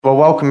Well,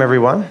 welcome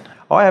everyone.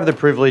 I have the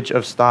privilege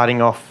of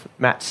starting off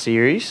Matt's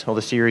series, or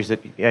the series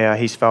that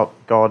he's felt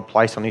God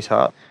placed on his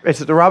heart. It's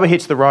that the rubber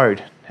hits the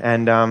road.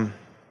 And the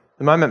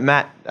moment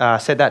Matt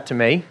said that to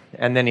me,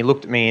 and then he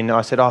looked at me and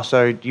I said,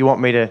 so do you want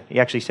me to, he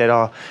actually said,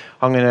 I'm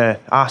going to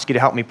ask you to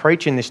help me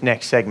preach in this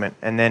next segment.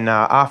 And then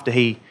after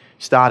he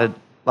started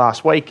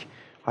last week,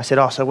 I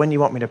said, so when do you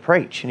want me to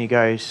preach? And he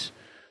goes,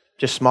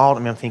 just smiled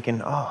at me. I'm thinking,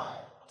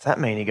 what's that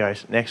mean? He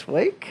goes, next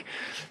week?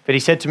 But he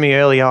said to me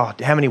earlier,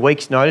 how many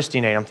weeks' notice do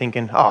you need? I'm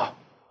thinking, I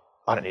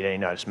don't need any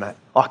notice, Matt.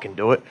 I can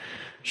do it.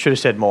 Should have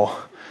said more.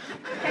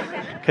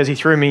 Because he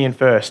threw me in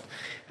first.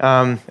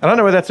 I don't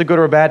know whether that's a good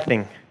or a bad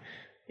thing.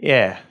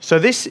 Yeah. So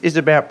this is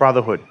about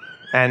brotherhood.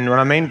 And when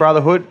I mean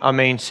brotherhood, I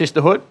mean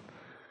sisterhood.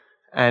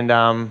 And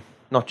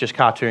not just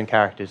cartoon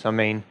characters. I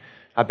mean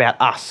about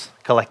us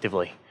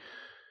collectively.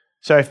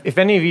 So if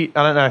any of you,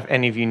 I don't know if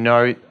any of you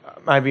know,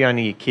 maybe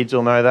only your kids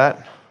will know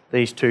that,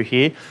 these two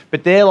here.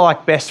 But they're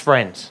like best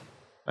friends.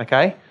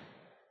 Okay?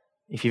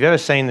 If you've ever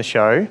seen the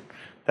show,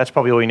 that's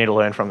probably all you need to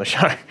learn from the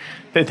show.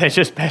 They're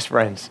just best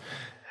friends.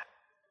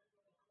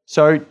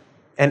 So,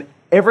 and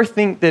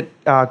everything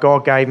that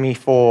God gave me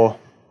for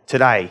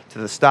today, to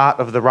the start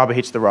of the rubber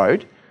hits the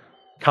road,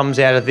 comes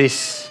out of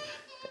this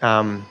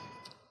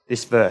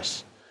this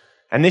verse.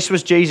 And this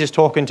was Jesus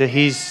talking to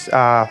his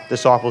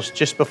disciples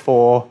just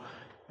before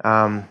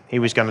he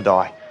was going to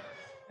die.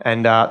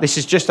 And this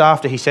is just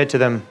after he said to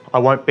them, I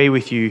won't be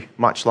with you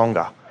much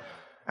longer.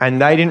 And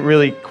they didn't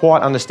really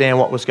quite understand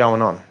what was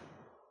going on.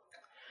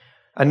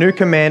 A new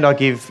command I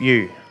give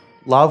you,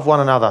 love one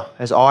another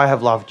as I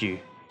have loved you.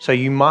 So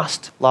you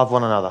must love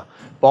one another.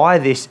 By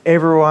this,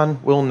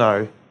 everyone will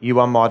know you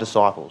are my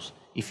disciples,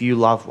 if you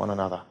love one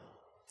another.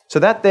 So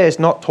that there's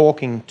not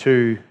talking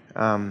to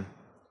the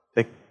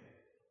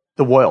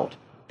world.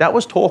 That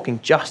was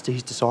talking just to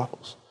his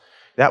disciples.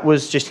 That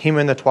was just him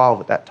and the 12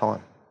 at that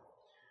time.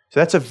 So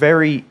that's a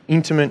very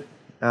intimate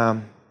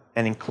and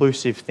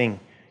inclusive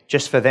thing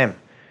just for them.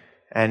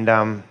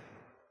 And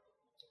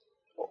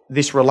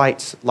this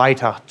relates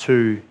later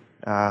to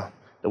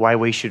the way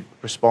we should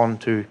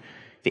respond to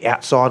the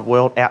outside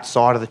world,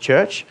 outside of the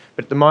church.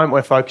 But at the moment,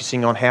 we're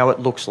focusing on how it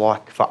looks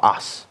like for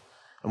us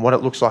and what it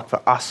looks like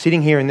for us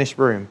sitting here in this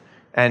room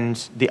and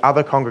the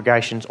other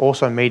congregations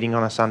also meeting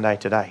on a Sunday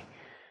today.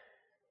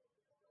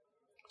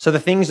 So the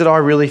things that I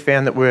really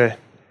found that were...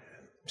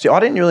 See, I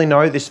didn't really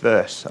know this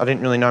verse. I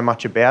didn't really know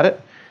much about it.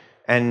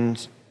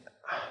 And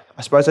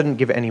I suppose I didn't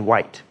give it any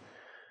weight.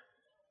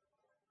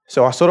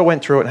 So I sort of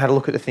went through it and had a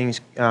look at the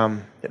things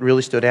that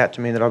really stood out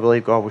to me that I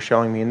believe God was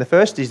showing me. And the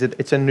first is that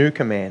it's a new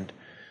command.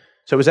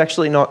 So it was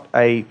actually not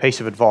a piece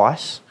of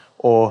advice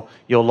or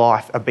your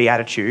life, a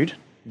beatitude.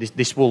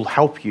 This will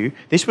help you.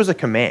 This was a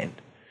command.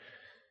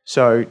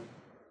 So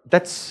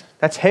that's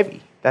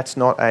heavy. That's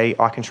not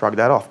I can shrug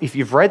that off. If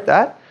you've read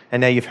that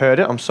and now you've heard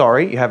it, I'm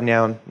sorry, you have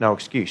now no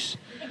excuse.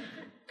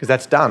 Because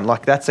that's done.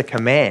 Like, that's a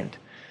command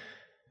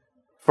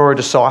for a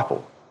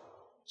disciple.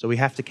 So we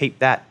have to keep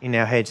that in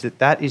our heads,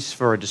 that is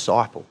for a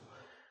disciple.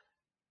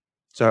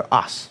 So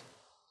us.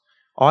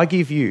 I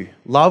give you,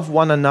 love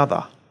one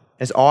another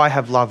as I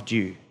have loved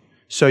you.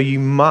 So you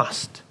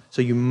must. Is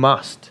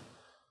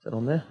that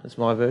on there? That's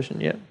my version,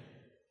 yeah.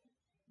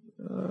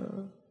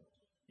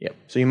 Yep.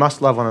 So you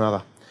must love one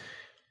another.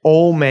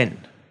 All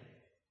men.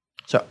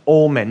 So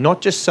all men,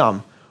 not just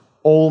some.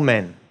 All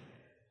men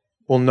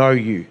will know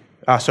you.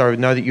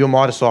 Know that you're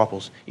my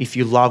disciples if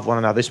you love one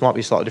another. This might be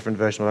a slightly different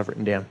version of what I've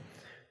written down.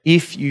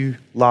 If you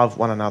love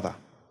one another.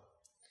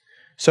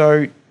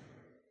 So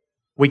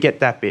we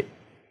get that bit.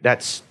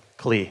 That's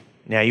clear.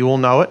 Now you all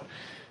know it.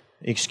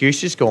 The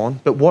excuse is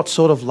gone. But what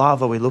sort of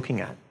love are we looking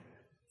at?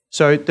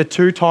 So the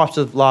two types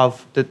of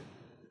love that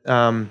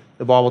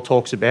the Bible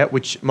talks about,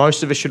 which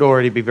most of us should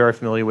already be very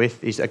familiar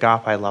with, is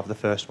agape love, the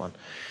first one.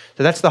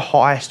 So that's the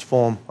highest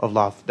form of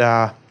love,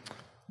 the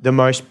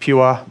most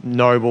pure,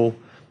 noble.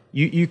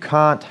 You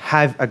can't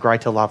have a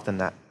greater love than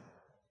that.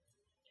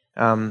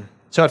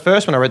 So at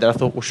first when I read that, I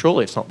thought, well,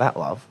 surely it's not that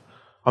love.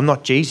 I'm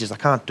not Jesus. I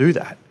can't do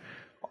that.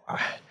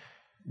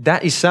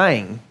 That is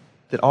saying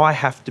that I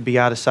have to be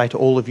able to say to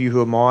all of you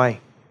who are my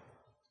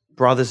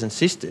brothers and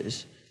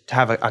sisters to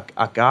have a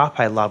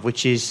agape love,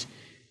 which is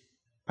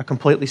a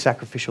completely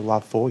sacrificial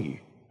love for you.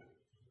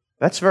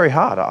 That's very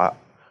hard.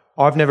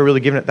 I've never really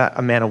given it that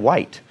amount of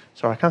weight.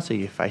 Sorry, I can't see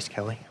your face,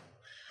 Kelly.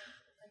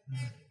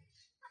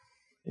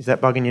 Is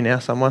that bugging you now,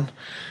 someone?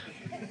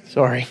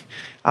 Sorry.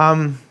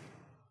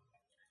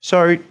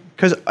 So,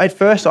 because at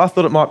first I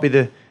thought it might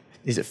be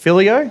is it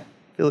filio?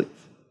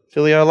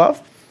 Filio love?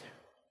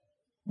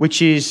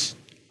 Which is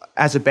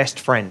as a best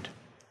friend.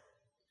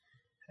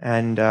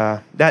 And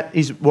that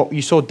is what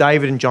you saw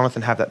David and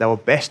Jonathan have, that they were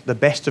the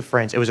best of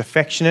friends. It was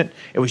affectionate,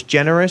 it was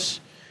generous.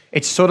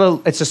 It's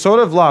a sort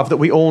of love that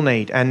we all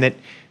need, and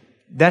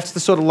that's the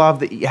sort of love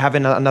that you have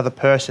in another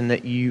person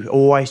that you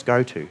always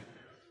go to.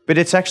 But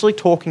it's actually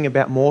talking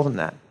about more than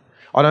that.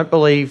 I don't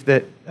believe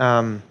that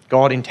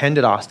God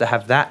intended us to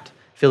have that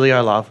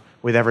filial love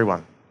with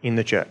everyone in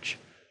the church.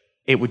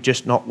 It would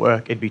just not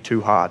work. It'd be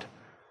too hard.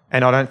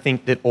 And I don't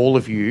think that all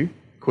of you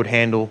could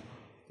handle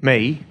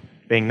me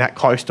being that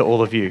close to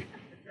all of you.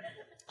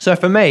 So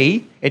for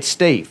me, it's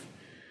Steve.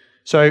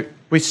 So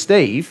with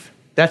Steve,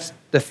 that's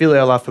the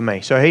filial love for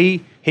me. So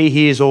he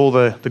hears all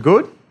the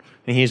good and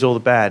he hears all the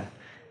bad.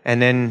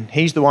 And then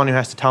he's the one who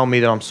has to tell me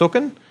that I'm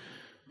sooking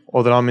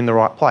or that I'm in the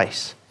right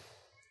place.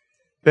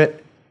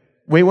 But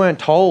we weren't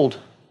told,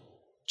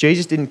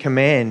 Jesus didn't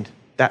command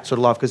that sort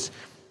of love, because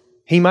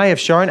he may have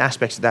shown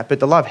aspects of that, but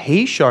the love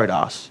he showed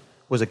us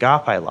was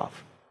agape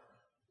love.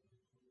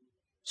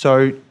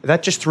 So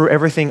that just threw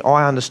everything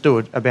I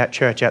understood about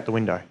church out the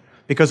window,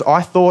 because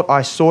I thought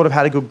I sort of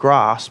had a good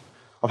grasp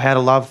of how to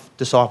love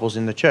disciples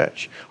in the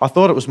church. I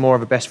thought it was more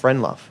of a best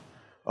friend love.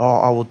 Oh,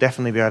 I will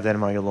definitely be over there to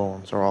mow your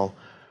lawns, or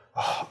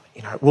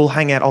we'll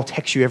hang out, I'll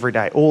text you every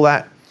day. All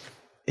that,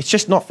 it's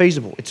just not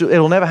feasible.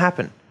 It'll never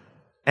happen.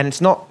 And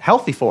it's not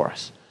healthy for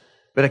us.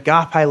 But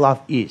agape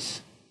love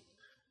is.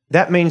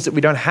 That means that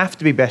we don't have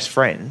to be best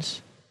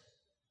friends,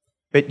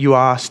 but you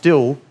are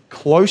still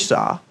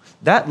closer.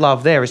 That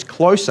love there is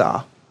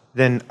closer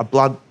than a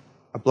blood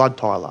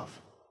tie love.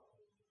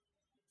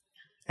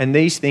 And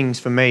these things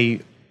for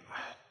me,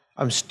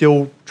 I'm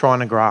still trying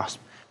to grasp,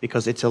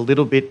 because it's a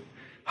little bit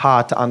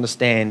hard to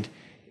understand.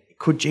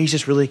 Could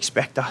Jesus really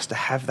expect us to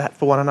have that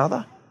for one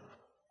another?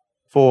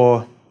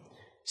 For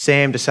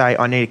Sam to say,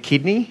 I need a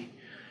kidney.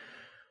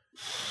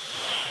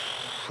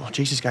 Well,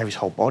 Jesus gave his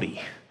whole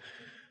body.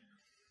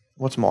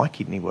 What's my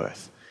kidney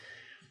worth?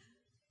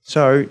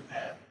 So,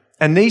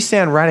 and these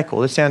sound radical.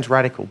 This sounds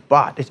radical,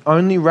 but it's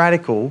only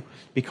radical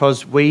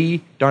because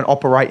we don't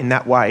operate in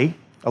that way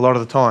a lot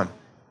of the time.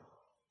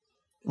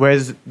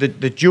 Whereas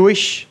the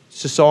Jewish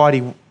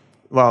society,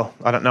 well,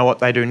 I don't know what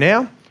they do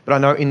now, but I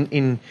know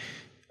in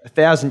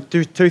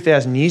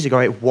 2,000 years ago,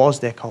 it was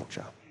their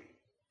culture.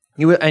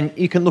 And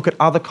you can look at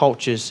other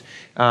cultures.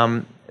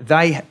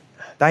 They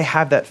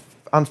have that,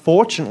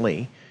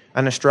 unfortunately,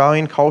 an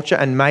Australian culture,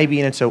 and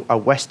maybe it's a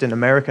Western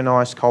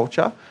Americanized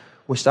culture.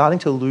 We're starting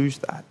to lose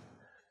that.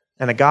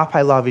 And agape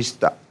love is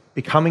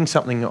becoming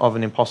something of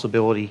an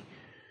impossibility.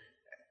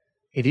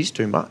 It is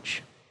too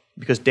much,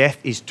 because death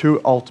is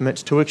too ultimate,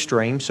 it's too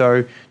extreme.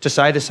 So to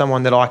say to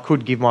someone that I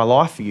could give my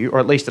life for you, or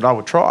at least that I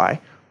would try,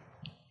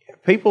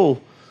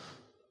 people,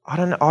 I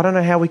don't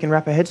know how we can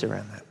wrap our heads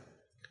around that.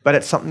 But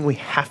it's something we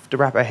have to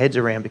wrap our heads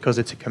around, because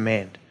it's a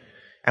command.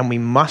 And we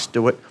must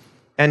do it.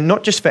 And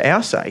not just for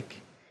our sake,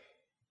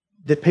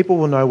 that people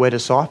will know we're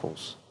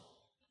disciples.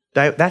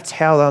 That's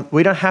how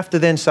we don't have to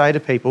then say to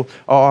people,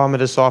 oh, I'm a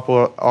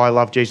disciple, I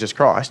love Jesus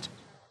Christ.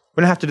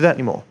 We don't have to do that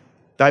anymore.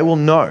 They will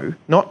know,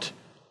 not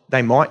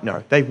they might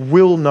know, they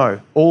will know.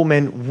 All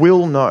men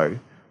will know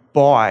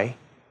by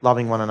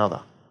loving one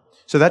another.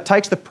 So that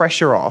takes the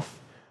pressure off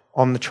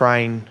on the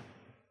train.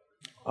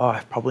 Oh, I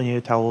probably need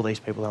to tell all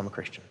these people that I'm a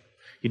Christian.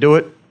 You do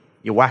it,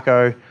 you're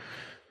wacko.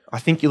 I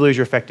think you lose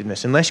your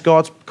effectiveness unless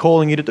God's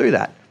calling you to do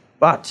that.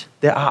 But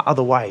there are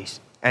other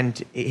ways,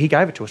 and he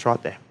gave it to us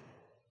right there.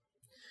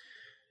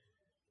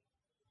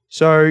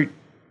 So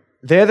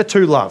they're the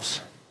two loves.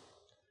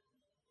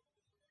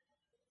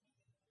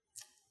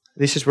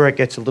 This is where it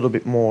gets a little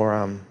bit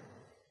more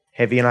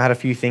heavy, and I had a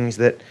few things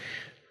that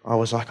I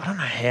was like, I don't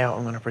know how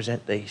I'm going to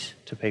present these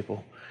to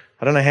people.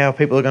 I don't know how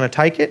people are going to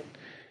take it.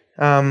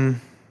 Here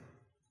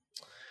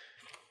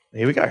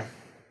we go.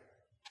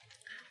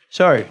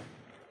 So,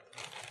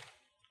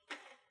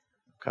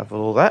 cover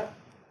all that.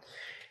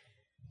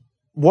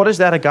 What does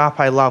that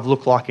agape love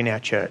look like in our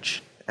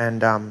church?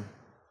 And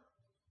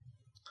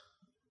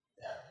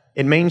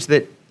it means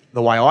that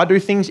the way I do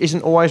things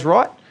isn't always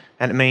right,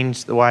 and it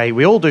means the way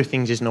we all do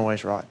things isn't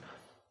always right,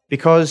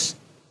 because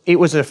it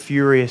was a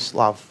furious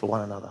love for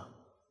one another.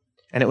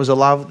 And it was a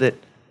love that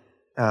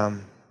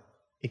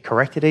it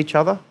corrected each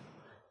other,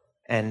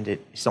 and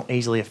it's not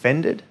easily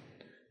offended.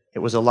 It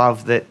was a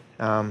love that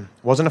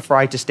wasn't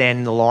afraid to stand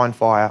in the line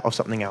fire of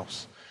something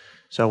else.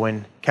 So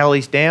when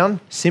Kelly's down,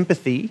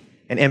 sympathy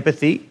and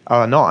empathy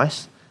are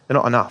nice, they're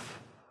not enough.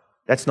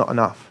 That's not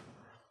enough.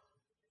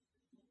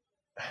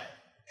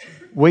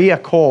 We are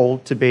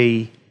called to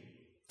be,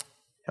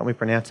 how do we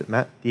pronounce it,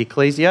 Matt? The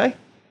ecclesia?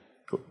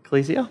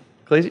 Ecclesia?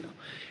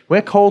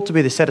 We're called to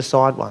be the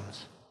set-aside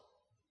ones,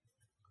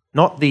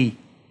 not the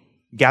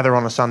gather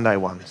on a Sunday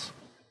ones.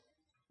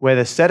 We're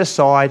the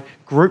set-aside,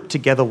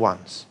 grouped-together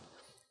ones.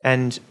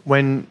 And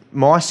when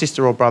my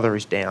sister or brother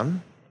is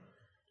down,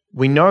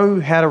 we know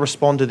how to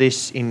respond to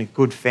this in a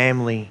good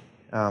family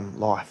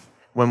life.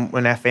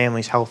 When our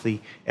family's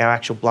healthy, our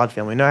actual blood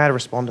family, we know how to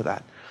respond to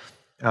that.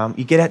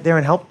 You get out there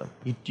and help them.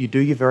 You do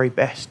your very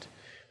best.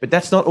 But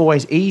that's not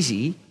always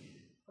easy,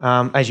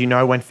 as you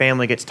know, when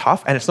family gets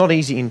tough. And it's not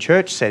easy in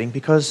church setting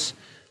because,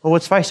 well,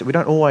 let's face it, we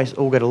don't always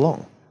all get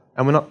along.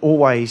 And we're not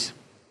always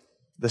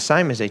the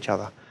same as each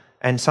other.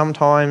 And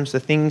sometimes the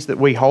things that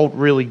we hold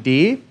really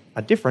dear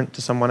are different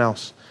to someone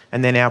else.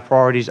 And then our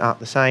priorities aren't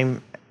the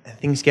same and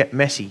things get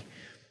messy.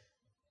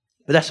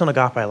 But that's not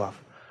agape love.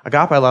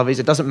 Agape love is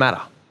it doesn't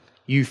matter.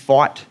 You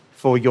fight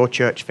for your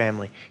church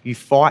family. You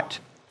fight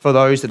for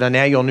those that are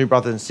now your new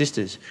brothers and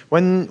sisters.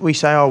 When we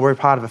say, oh, we're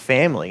part of a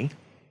family,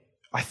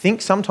 I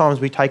think sometimes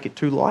we take it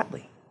too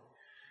lightly.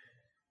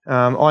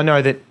 I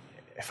know that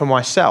for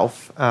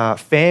myself,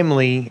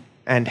 family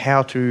and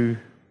how to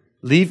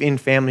live in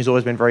family has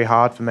always been very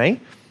hard for me,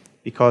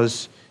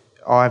 because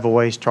I've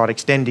always tried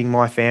extending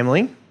my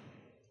family,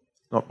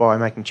 not by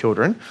making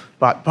children,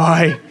 but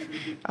by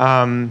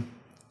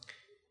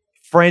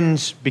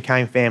friends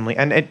became family.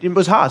 And it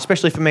was hard,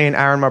 especially for me and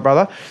Aaron, my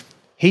brother.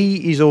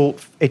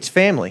 It's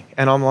family.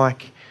 And I'm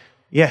like,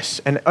 yes.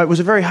 And it was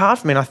very hard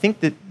for me. And I think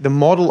that the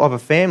model of a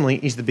family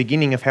is the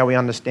beginning of how we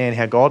understand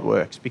how God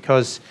works,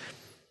 because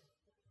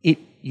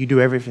you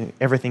do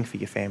everything for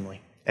your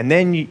family. And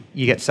then you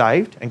get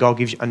saved and God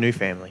gives you a new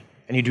family,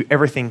 and you do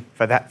everything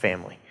for that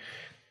family.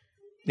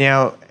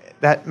 Now,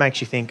 that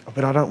makes you think,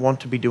 but I don't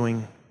want to be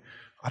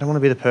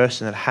the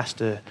person that has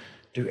to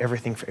do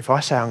everything. If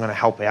I say I'm going to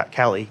help out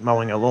Callie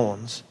mowing her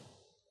lawns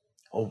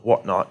or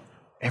whatnot,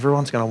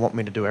 everyone's going to want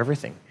me to do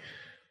everything.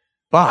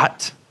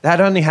 But that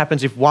only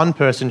happens if one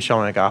person's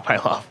showing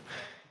agape love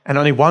and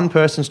only one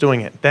person's doing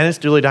it. Then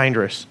it's really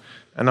dangerous,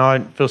 and I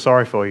feel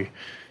sorry for you,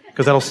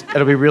 because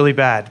it'll be really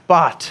bad.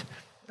 But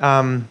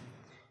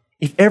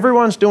if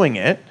everyone's doing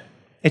it,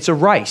 it's a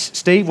race.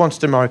 Steve wants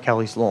to mow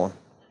Callie's lawn,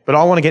 but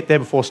I want to get there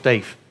before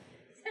Steve.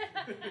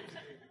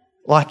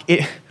 Like,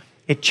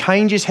 it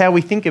changes how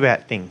we think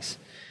about things,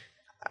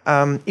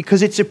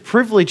 because it's a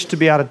privilege to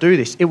be able to do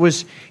this. It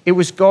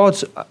was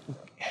God's.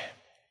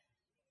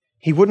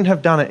 He wouldn't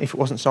have done it if it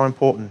wasn't so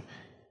important,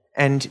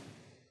 and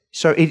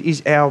so it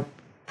is our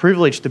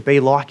privilege to be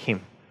like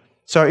Him.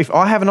 So if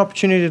I have an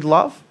opportunity to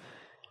love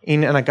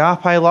in an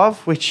agape love,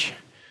 which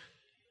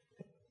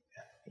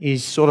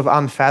is sort of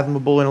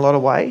unfathomable in a lot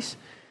of ways,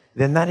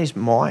 then that is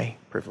my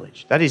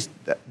privilege. That is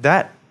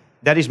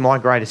my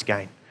greatest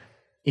gain.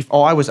 If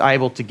I was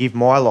able to give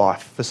my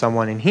life for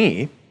someone in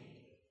here,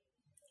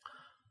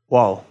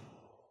 well,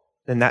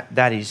 then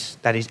that is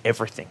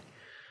everything.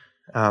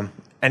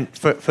 And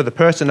for the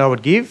person I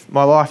would give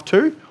my life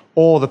to,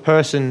 or the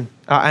person,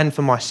 and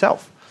for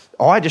myself,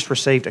 I just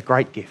received a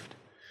great gift.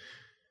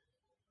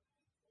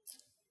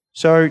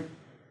 So,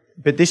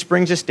 but this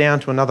brings us down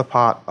to another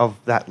part of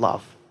that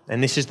love.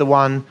 And this is the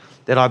one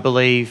that I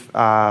believe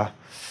the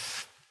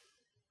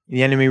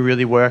enemy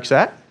really works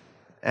at.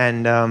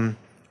 And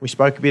we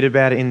spoke a bit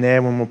about it in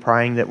there when we're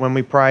praying, that when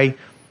we pray,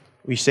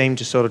 we seem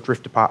to sort of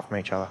drift apart from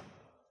each other.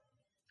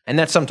 And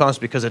that's sometimes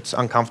because it's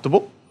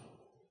uncomfortable,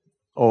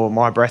 or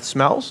my breath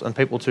smells and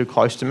people are too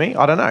close to me.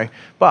 I don't know.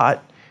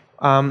 But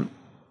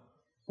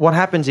what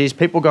happens is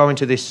people go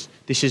into this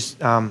is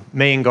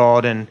me and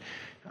God, and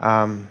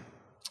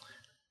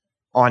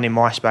I'm in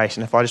my space,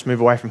 and if I just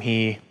move away from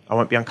here, I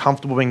won't be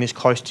uncomfortable being this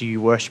close to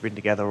you, worshipping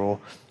together or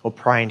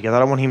praying together. I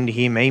don't want him to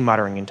hear me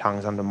muttering in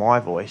tongues under my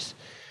voice.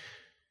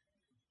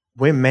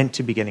 We're meant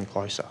to be getting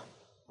closer.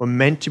 We're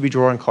meant to be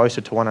drawing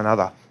closer to one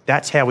another.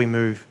 That's how we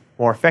move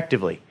more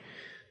effectively.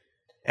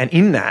 And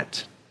in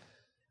that,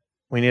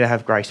 we need to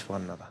have grace for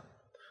one another.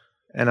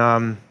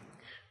 And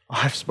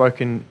I've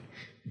spoken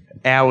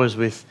hours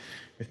with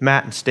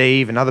Matt and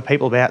Steve and other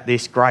people about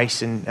this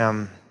grace,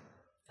 and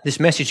this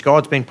message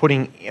God's been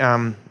putting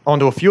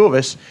onto a few of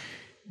us,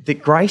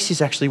 that grace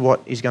is actually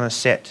what is going to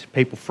set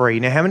people free.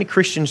 Now, how many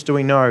Christians do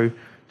we know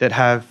that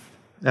have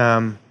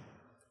been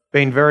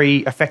very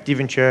effective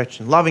in church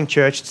and loving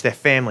church? It's their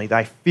family.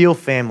 They feel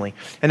family.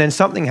 And then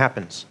something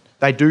happens.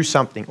 They do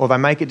something, or they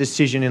make a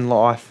decision in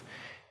life,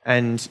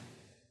 and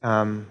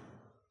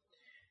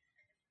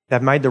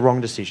they've made the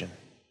wrong decision.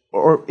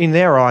 Or in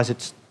their eyes,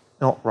 it's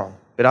not wrong,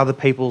 but other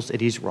people's,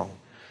 it is wrong.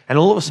 And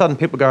all of a sudden,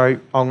 people go,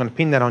 I'm going to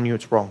pin that on you,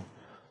 it's wrong.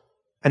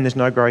 And there's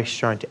no grace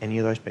shown to any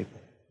of those people.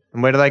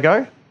 And where do they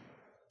go?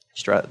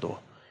 Straight out the door.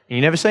 And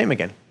you never see them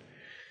again.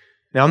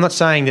 Now, I'm not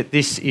saying that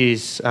this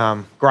is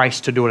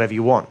grace to do whatever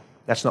you want.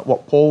 That's not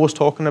what Paul was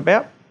talking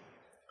about.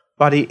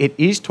 But it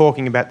is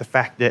talking about the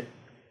fact that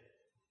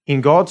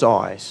in God's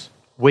eyes,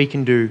 we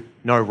can do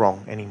no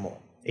wrong anymore.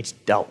 It's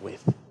dealt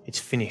with. It's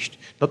finished.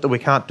 Not that we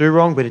can't do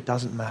wrong, but it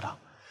doesn't matter.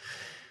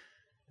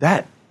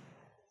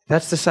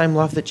 That's the same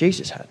love that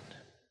Jesus had.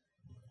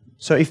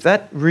 So if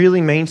that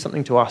really means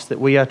something to us, that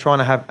we are trying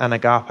to have an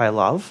agape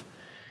love,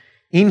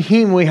 in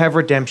him we have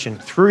redemption,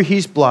 through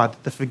his blood,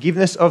 the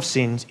forgiveness of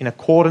sins in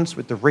accordance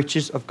with the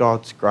riches of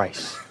God's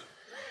grace.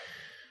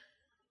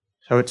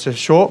 So it's a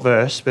short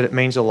verse, but it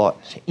means a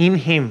lot. In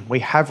him we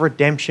have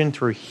redemption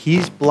through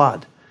his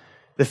blood,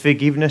 the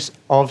forgiveness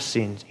of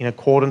sins in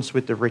accordance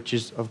with the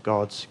riches of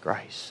God's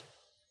grace.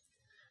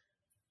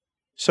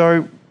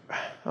 So,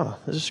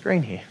 there's a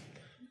screen here.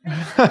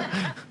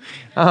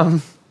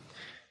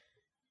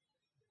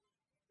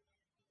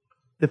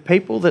 The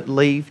people that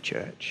leave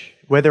church,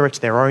 whether it's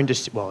their own it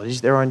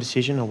is their own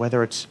decision, or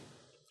whether it's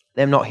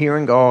them not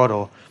hearing God,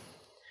 or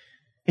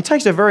it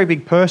takes a very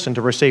big person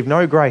to receive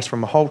no grace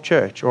from a whole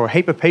church or a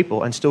heap of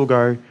people and still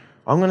go,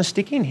 I'm going to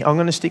stick in here, I'm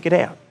going to stick it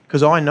out,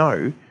 because I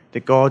know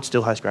that God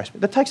still has grace.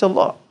 But that takes a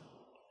lot.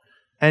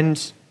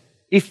 And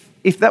if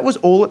that was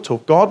all it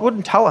took, God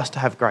wouldn't tell us to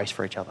have grace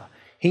for each other.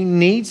 He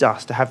needs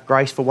us to have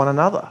grace for one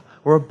another.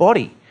 We're a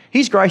body.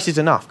 His grace is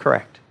enough,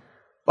 correct.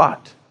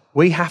 But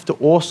we have to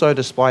also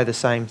display the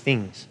same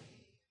things,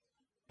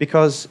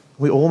 because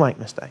we all make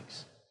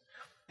mistakes.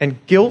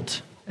 And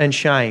guilt and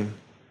shame,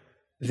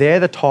 they're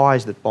the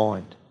ties that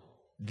bind.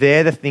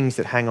 They're the things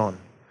that hang on.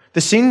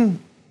 The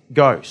sin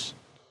goes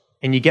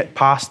and you get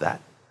past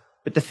that.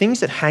 But the things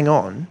that hang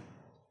on,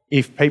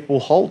 if people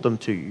hold them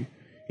to you,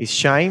 is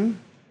shame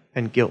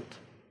and guilt.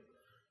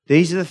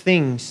 These are the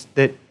things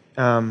that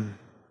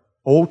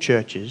all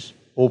churches,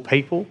 all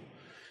people,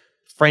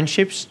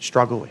 friendships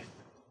struggle with.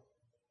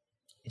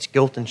 It's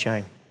guilt and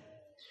shame.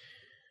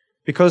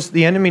 Because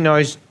the enemy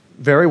knows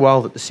very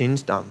well that the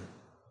sin's done.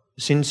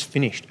 The sin's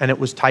finished and it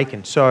was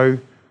taken. So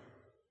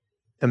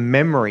the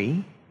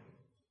memory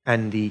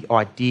and the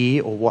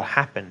idea or what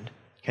happened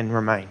can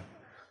remain.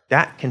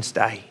 That can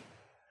stay.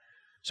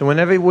 So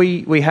whenever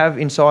we have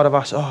inside of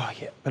us, oh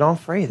yeah, but I'm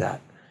free of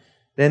that,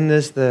 then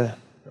there's the,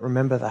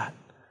 remember that.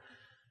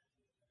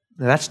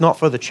 Now that's not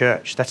for the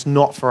church. That's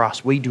not for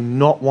us. We do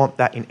not want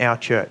that in our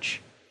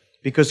church.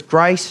 Because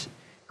grace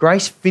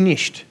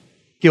finished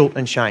guilt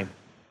and shame.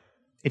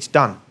 It's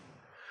done.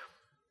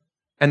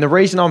 And the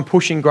reason I'm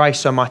pushing grace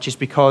so much is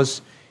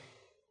because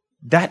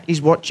that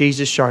is what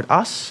Jesus showed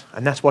us,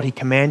 and that's what he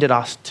commanded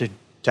us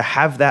to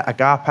have, that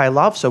agape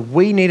love. So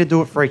we need to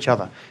do it for each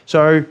other.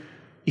 So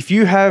if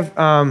you have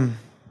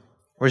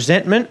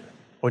resentment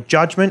or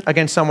judgment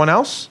against someone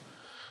else,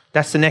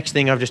 that's the next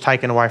thing I've just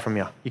taken away from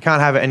you. You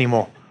can't have it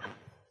anymore.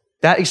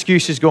 That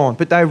excuse is gone.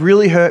 But they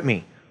really hurt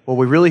me. Well,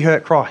 we really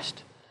hurt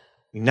Christ.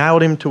 We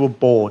nailed him to a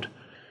board,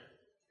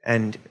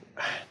 and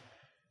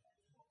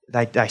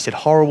they said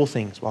horrible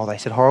things. Well, they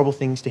said horrible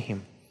things to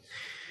him.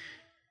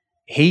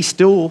 He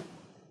still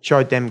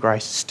showed them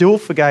grace, still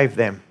forgave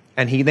them,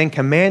 and he then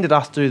commanded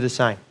us to do the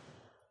same.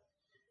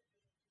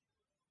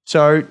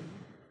 So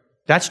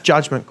that's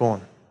judgment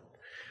gone.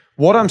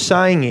 What I'm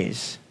saying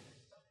is,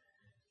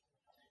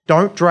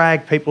 don't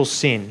drag people's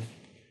sin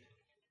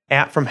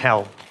out from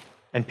hell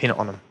and pin it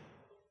on them.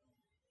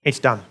 It's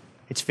done.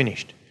 It's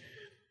finished.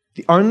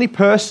 The only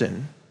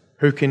person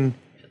who can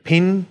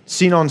pin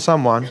sin on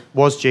someone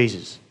was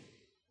Jesus,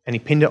 and he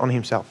pinned it on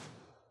himself.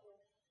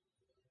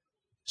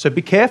 So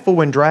be careful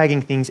when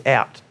dragging things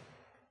out,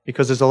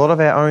 because there's a lot of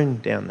our own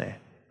down there.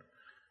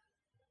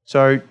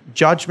 So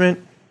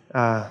judgment,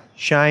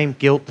 shame,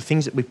 guilt, the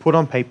things that we put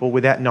on people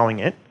without knowing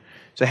it.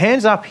 So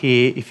hands up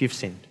here if you've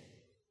sinned.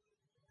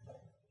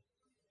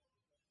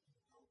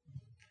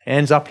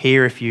 Hands up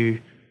here if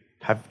you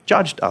have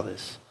judged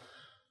others.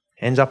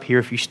 Hands up here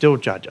if you still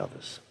judge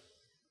others.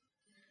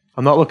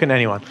 I'm not looking at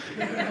anyone.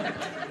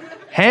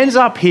 Hands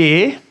up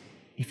here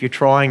if you're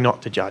trying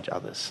not to judge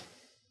others.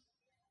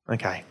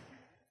 Okay.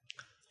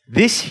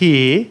 This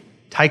here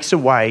takes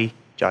away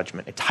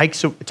judgment. It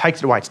takes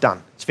it away. It's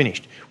done. It's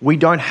finished. We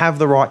don't have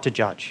the right to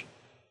judge.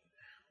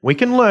 We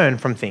can learn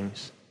from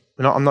things.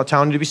 I'm not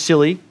telling you to be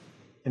silly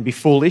and be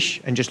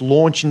foolish and just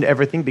launch into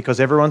everything because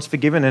everyone's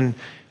forgiven and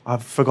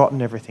I've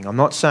forgotten everything. I'm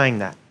not saying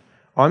that.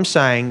 I'm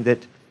saying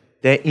that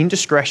their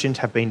indiscretions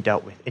have been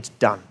dealt with. It's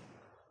done.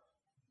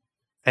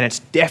 And it's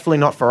definitely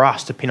not for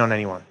us to pin on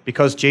anyone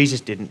because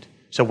Jesus didn't.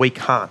 So we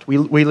can't. We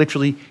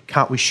literally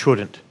can't. We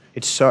shouldn't.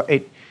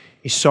 It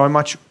is so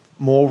much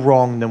more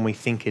wrong than we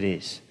think it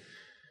is.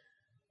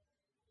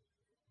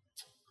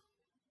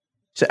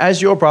 So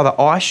as your brother,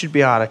 I should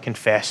be able to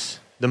confess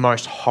the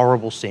most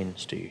horrible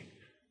sins to you.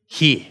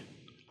 Here,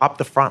 up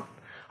the front.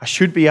 I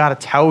should be able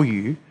to tell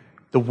you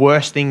the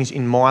worst things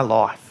in my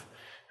life.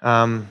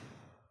 No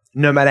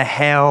matter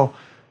how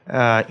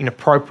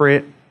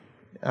inappropriate,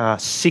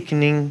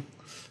 sickening,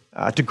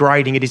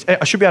 degrading it is.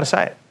 I should be able to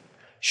say it.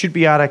 Should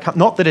be able to come.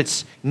 Not that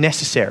it's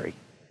necessary,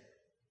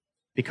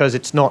 because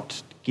it's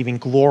not giving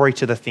glory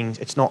to the things.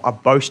 It's not a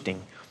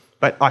boasting.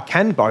 But I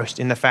can boast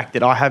in the fact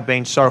that I have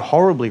been so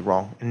horribly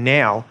wrong, and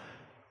now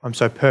I'm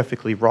so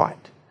perfectly right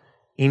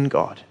in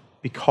God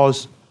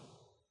because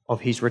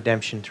of his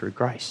redemption through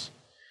grace.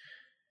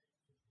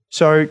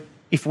 So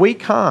if we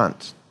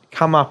can't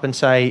come up and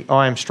say,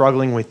 I am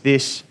struggling with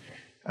this,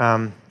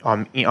 I'm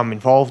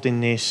involved in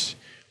this,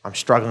 I'm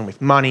struggling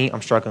with money,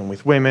 I'm struggling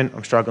with women,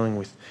 I'm struggling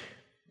with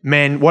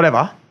men,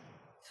 whatever,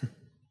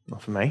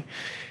 not for me,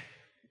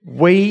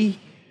 we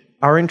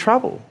are in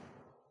trouble.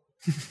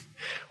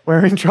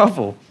 We're in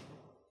trouble.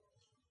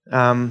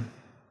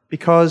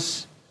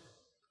 Because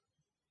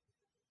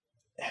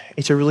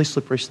it's a really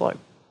slippery slope.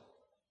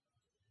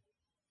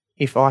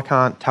 If I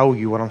can't tell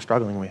you what I'm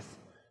struggling with,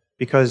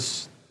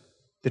 because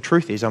the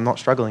truth is I'm not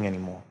struggling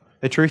anymore.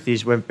 The truth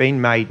is we've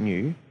been made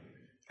new,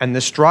 and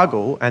the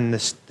struggle and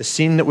the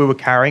sin that we were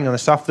carrying and the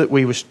stuff that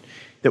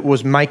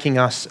was making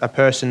us a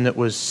person that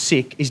was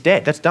sick is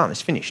dead. That's done.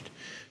 It's finished.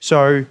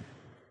 So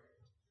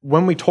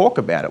when we talk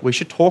about it, we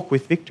should talk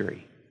with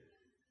victory.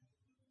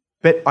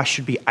 But I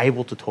should be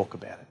able to talk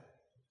about it.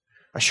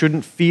 I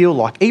shouldn't feel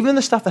like, even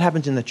the stuff that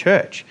happens in the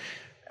church,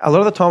 a lot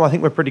of the time I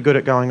think we're pretty good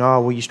at going,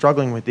 oh, well, you're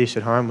struggling with this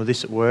at home, with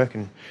this at work,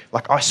 and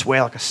like I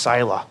swear like a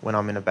sailor when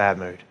I'm in a bad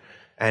mood.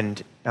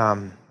 And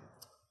I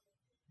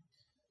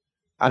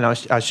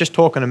was just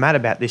talking to Matt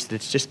about this,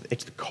 that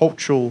it's the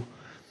cultural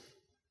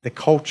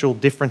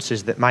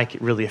differences that make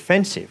it really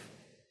offensive.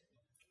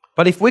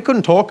 But if we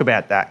couldn't talk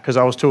about that because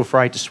I was too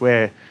afraid to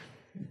swear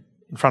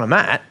in front of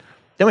Matt,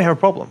 then we have a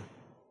problem.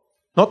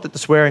 Not that the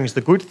swearing is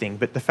the good thing,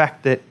 but the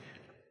fact that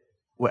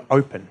we're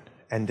open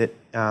and that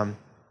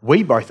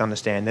we both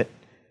understand that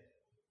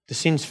the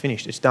sin's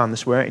finished. It's done. The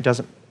swearing,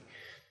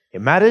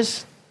 it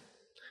matters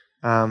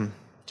to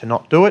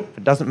not do it,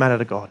 but it doesn't matter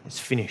to God. It's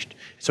finished.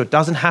 So it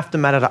doesn't have to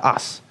matter to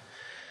us.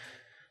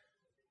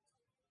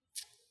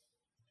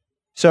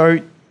 So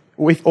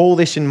with all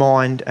this in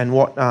mind and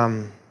what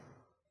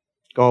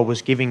God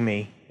was giving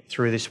me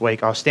through this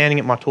week, I was standing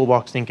at my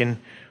toolbox thinking,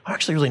 I'm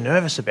actually really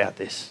nervous about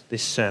this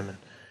sermon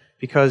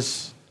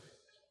because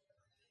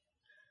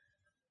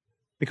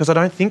I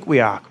don't think we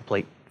are a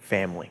complete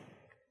family.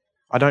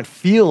 I don't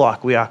feel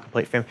like we are a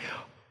complete family.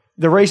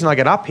 The reason I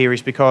get up here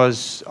is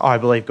because I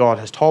believe God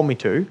has told me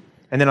to,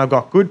 and then I've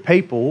got good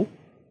people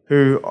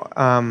who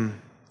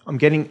I'm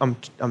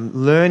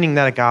learning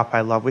that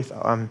agape love with,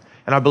 and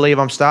I believe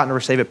I'm starting to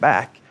receive it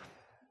back.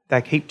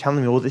 They keep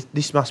telling me, "Oh,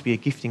 this must be a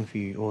gifting for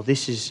you," or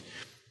 "This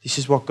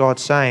is what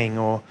God's saying,"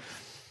 or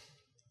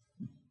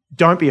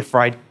 "Don't be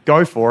afraid,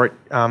 go for it.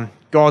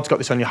 God's got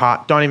this on your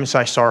heart. Don't even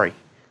say sorry,"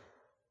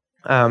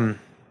 which I'm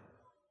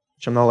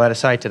not allowed to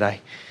say today.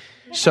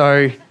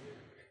 So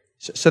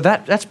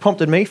that's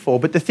prompted me for.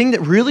 But the thing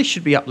that really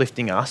should be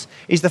uplifting us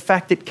is the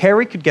fact that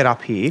Kerry could get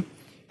up here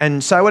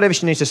and say whatever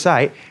she needs to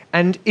say,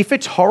 and if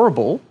it's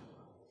horrible,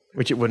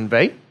 which it wouldn't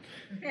be,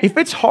 if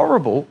it's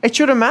horrible, it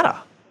shouldn't matter.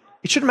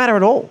 It shouldn't matter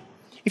at all.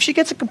 If she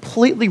gets it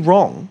completely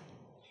wrong,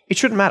 it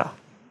shouldn't matter.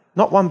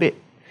 Not one bit.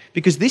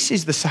 Because this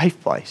is the safe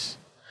place.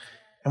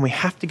 And we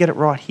have to get it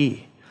right here,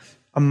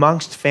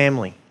 amongst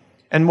family.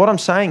 And what I'm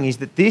saying is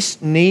that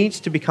this needs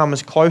to become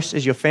as close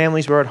as your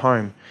families were at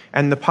home.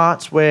 And the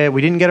parts where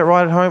we didn't get it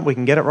right at home, we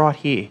can get it right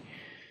here.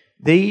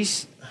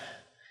 This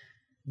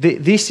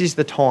is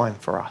the time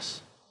for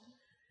us.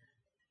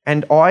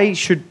 And I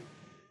should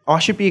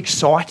be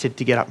excited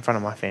to get up in front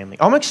of my family.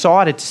 I'm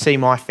excited to see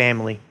my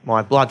family,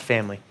 my blood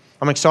family.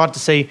 I'm excited to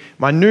see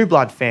my new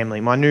blood family,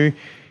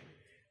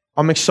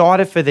 I'm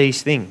excited for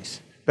these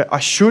things. But I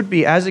should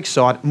be as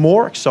excited,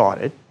 more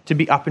excited, to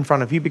be up in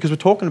front of you because we're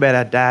talking about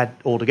our dad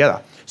all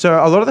together. So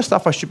a lot of the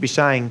stuff I should be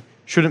saying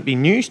shouldn't be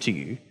news to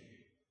you.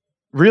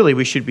 Really,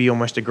 we should be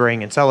almost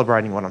agreeing and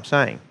celebrating what I'm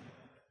saying.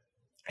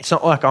 It's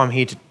not like I'm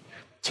here to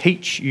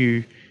teach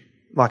you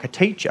like a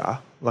teacher,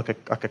 like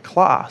a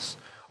class.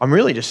 I'm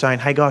really just saying,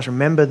 hey guys,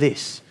 remember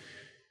this.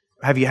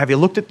 Have you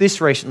looked at this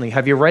recently?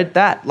 Have you read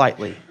that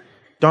lately?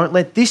 Don't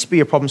let this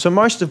be a problem. So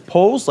most of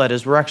Paul's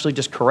letters were actually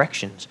just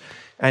corrections.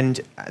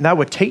 And they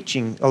were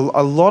teaching.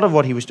 A lot of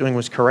what he was doing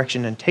was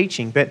correction and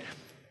teaching, but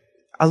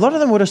a lot of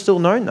them would have still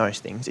known those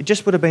things. It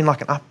just would have been like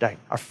an update,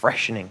 a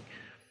freshening.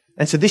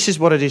 And so this is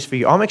what it is for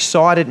you. I'm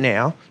excited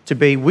now to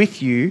be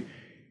with you,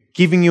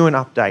 giving you an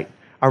update,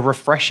 a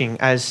refreshing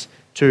as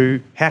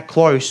to how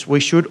close we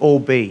should all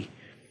be.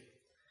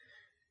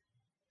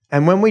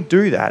 And when we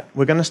do that,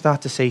 we're going to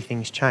start to see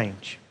things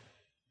change.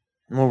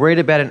 And we'll read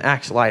about it in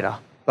Acts later,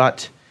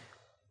 but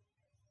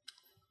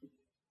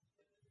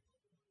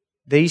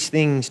these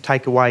things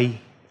take away,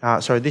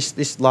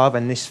 this love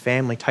and this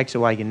family takes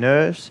away your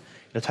nerves,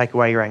 it'll take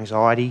away your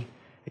anxiety,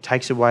 it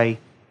takes away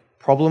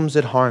problems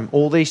at home.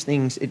 All these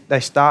things, they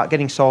start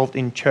getting solved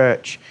in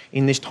church,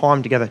 in this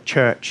time together,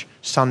 church,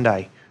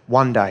 Sunday,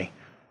 one day.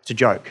 It's a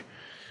joke.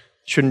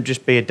 It shouldn't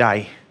just be a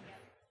day.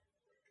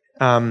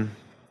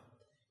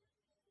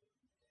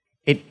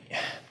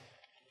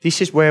 This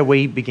is where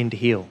we begin to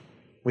heal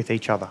with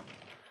each other.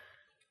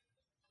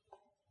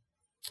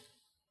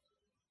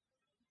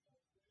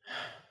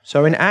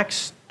 So in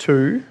Acts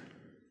 2,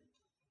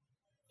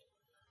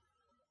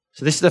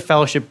 so this is the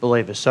fellowship of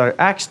believers. So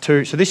Acts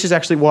 2, so this is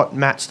actually what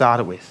Matt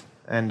started with.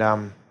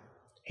 And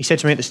he said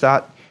to me at the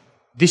start,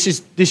 this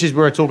is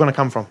where it's all going to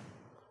come from.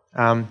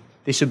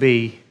 This will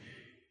be,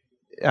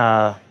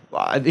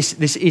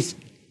 this is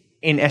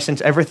in essence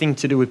everything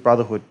to do with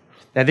Brotherhood.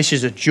 Now this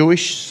is a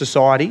Jewish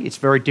society, it's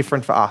very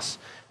different for us,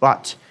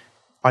 but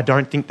I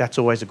don't think that's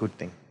always a good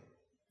thing.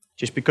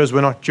 Just because we're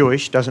not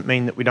Jewish doesn't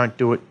mean that we don't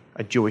do it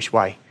a Jewish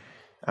way.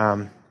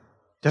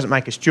 Doesn't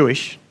make us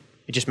Jewish,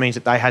 it just means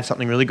that they had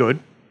something really good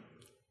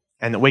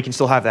and that we can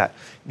still have that.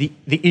 The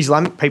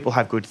Islamic people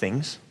have good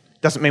things,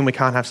 doesn't mean we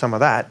can't have some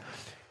of that.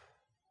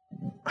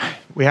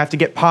 We have to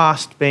get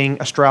past being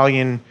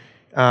Australian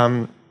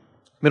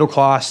middle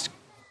class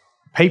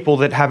people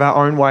that have our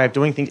own way of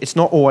doing things. It's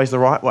not always the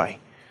right way.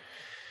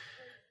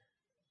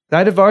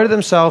 They devoted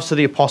themselves to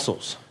the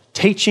apostles,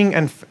 teaching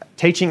and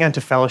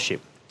to fellowship,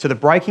 to the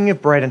breaking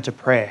of bread and to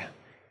prayer.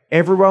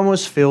 Everyone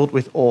was filled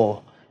with awe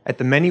at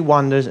the many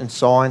wonders and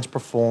signs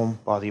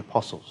performed by the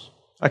apostles.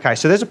 Okay,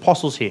 so there's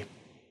apostles here.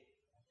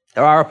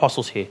 There are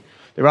apostles here.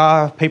 There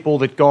are people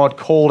that God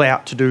called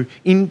out to do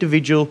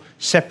individual,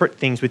 separate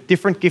things with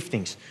different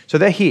giftings. So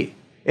they're here.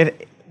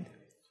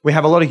 We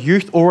have a lot of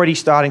youth already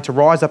starting to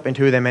rise up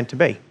into who they're meant to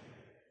be.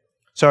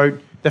 So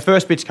the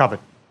first bit's covered.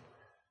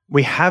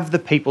 We have the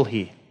people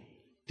here.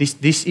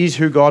 This is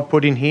who God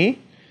put in here.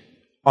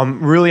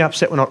 I'm really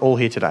upset we're not all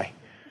here today.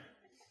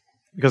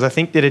 Because I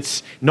think that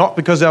it's not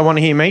because they want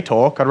to hear me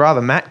talk. I'd rather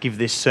Matt give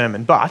this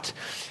sermon. But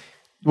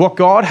what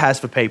God has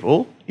for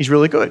people is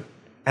really good.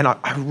 and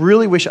I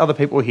really wish other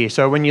people were here.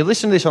 So when you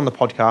listen to this on the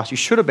podcast, you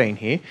should have been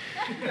here.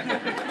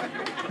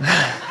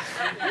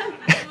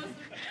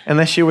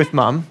 Unless you're with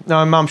Mum.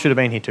 No, Mum should have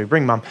been here too.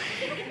 Bring Mum.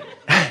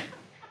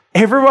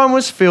 Everyone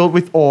was filled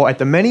with awe at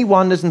the many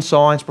wonders and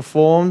signs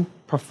performed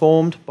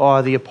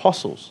by the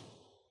apostles.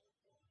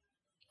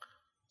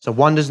 So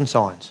wonders and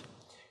signs.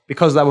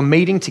 Because they were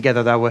meeting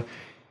together, they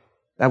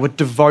were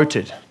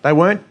devoted. They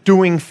weren't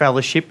doing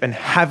fellowship and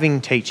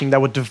having teaching. They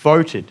were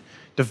devoted.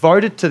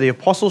 Devoted to the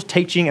apostles'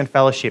 teaching and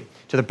fellowship,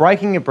 to the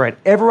breaking of bread.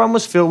 Everyone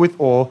was filled with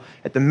awe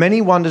at the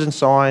many wonders and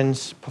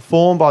signs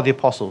performed by the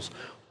apostles.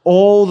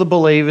 All the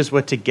believers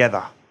were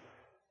together.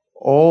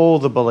 All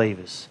the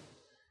believers.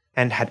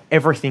 And had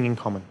everything in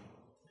common.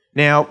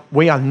 Now,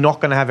 we are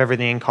not going to have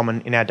everything in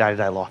common in our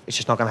day-to-day life. It's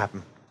just not going to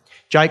happen.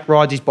 Jake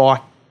rides his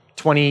bike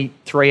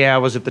 23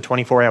 hours of the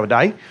 24-hour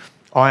day.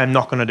 I am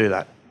not going to do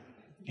that.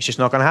 It's just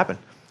not going to happen.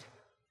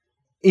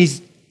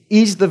 Is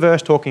the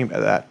verse talking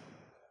about that?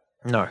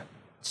 No,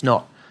 it's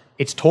not.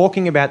 It's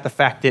talking about the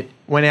fact that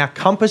when our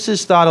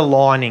compasses start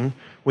aligning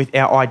with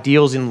our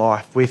ideals in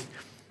life, with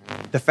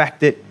the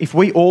fact that if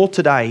we all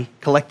today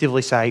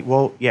collectively say,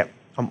 well, yeah,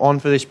 I'm on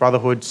for this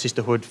brotherhood,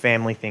 sisterhood,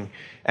 family thing,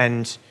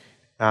 and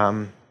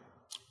I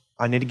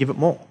need to give it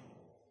more.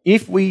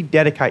 If we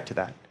dedicate to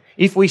that,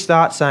 if we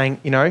start saying,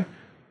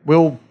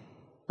 we'll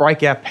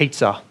break our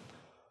pizza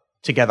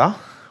together,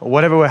 or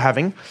whatever we're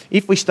having,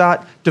 if we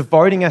start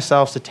devoting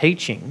ourselves to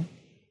teaching,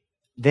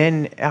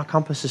 then our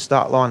compasses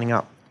start lining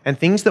up. And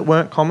things that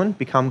weren't common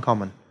become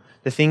common.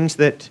 The things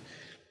that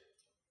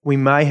we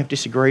may have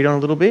disagreed on a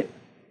little bit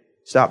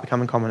start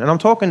becoming common. And I'm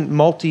talking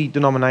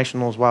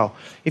multi-denominational as well.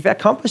 If our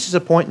compasses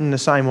are pointing in the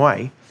same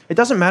way, it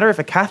doesn't matter if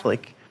a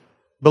Catholic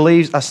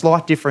believes a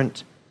slight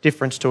difference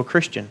to a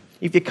Christian.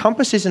 If your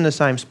compass is in the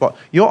same spot,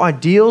 your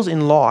ideals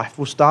in life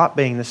will start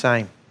being the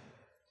same.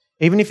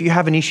 Even if you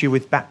have an issue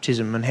with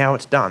baptism and how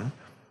it's done,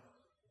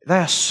 they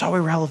are so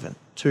irrelevant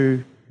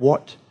to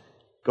what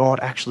God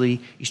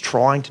actually is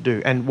trying to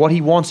do and what he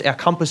wants our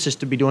compasses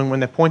to be doing when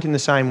they're pointing the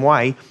same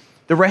way.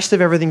 The rest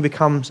of everything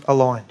becomes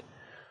aligned.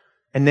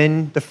 And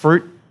then the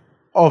fruit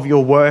of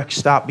your work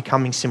start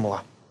becoming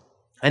similar.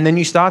 And then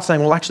you start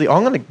saying, well, actually,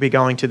 I'm going to be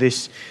going to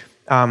this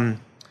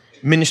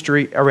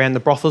ministry around the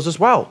brothels as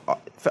well.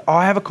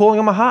 I have a calling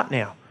on my heart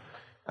now.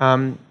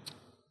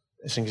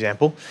 As an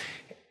example.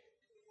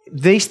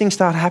 These things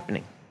start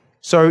happening.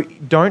 So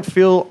don't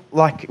feel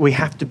like we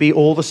have to be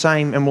all the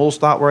same and we'll all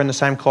start wearing the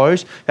same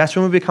clothes. That's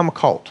when we become a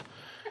cult.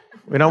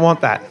 We don't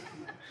want that.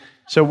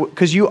 So,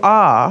 because your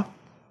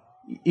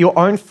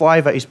own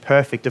flavour is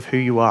perfect of who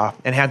you are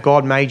and how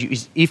God made you.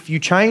 Is if you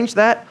change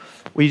that,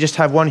 we just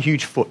have one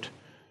huge foot.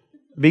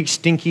 Big,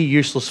 stinky,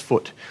 useless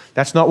foot.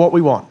 That's not what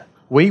we want.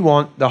 We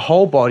want the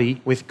whole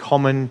body with a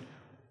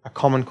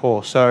common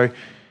cause. So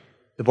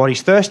the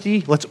body's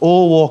thirsty, let's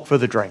all walk for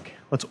the drink.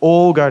 Let's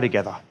all go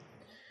together.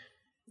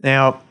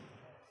 Now,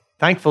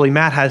 thankfully,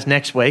 Matt has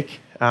next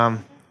week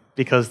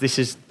because this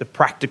is the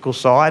practical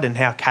side and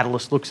how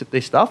Catalyst looks at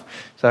this stuff.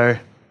 So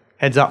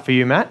heads up for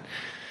you, Matt.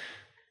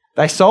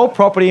 They sold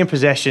property and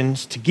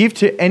possessions to give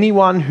to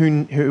anyone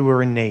who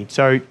were in need.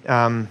 So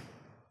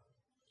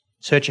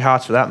search your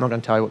hearts for that. I'm not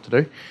going to tell you what to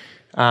do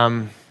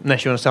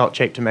unless you want to sell it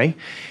cheap to me.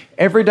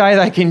 Every day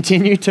they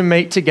continue to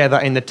meet together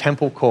in the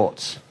temple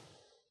courts.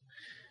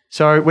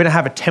 So we don't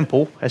have a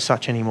temple as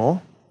such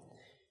anymore,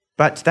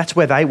 but that's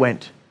where they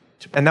went.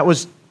 And that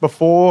was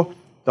before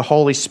the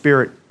Holy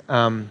Spirit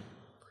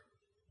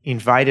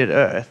invaded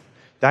earth.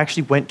 They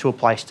actually went to a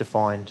place to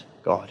find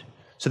God.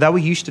 So they were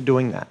used to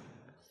doing that.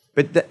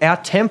 But our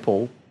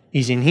temple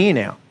is in here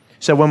now.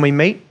 So when we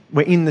meet,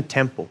 we're in the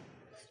temple.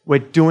 We're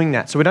doing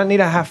that. So we don't need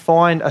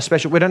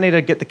to we don't need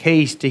to get the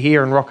keys to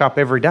here and rock up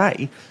every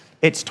day.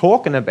 It's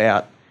talking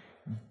about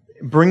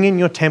bringing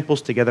your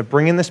temples together,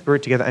 bringing the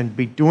Spirit together and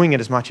be doing it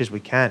as much as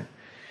we can.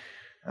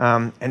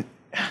 And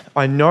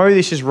I know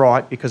this is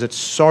right because it's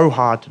so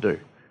hard to do.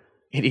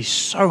 It is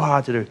so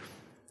hard to do.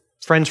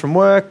 Friends from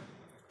work,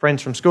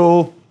 friends from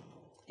school,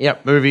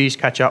 movies,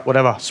 catch up,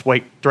 whatever,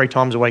 sweet, 3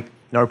 times a week,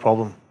 no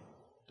problem.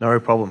 No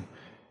problem.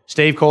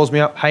 Steve calls me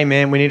up, hey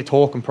man, we need to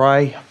talk and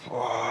pray.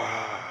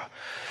 Oh,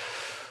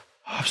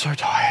 I'm so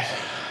tired.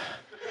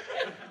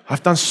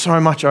 I've done so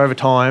much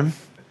overtime.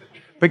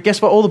 But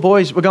guess what, all the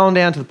boys, we're going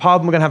down to the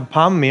pub and we're going to have a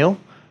palm meal.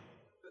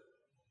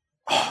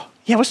 Oh,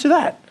 yeah, let's do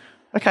that.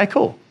 Okay,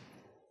 cool.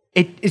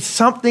 It's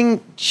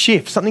something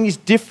shifts, something is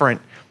different.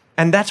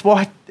 And that's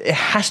why it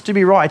has to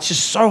be right. It's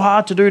just so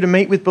hard to do to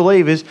meet with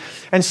believers.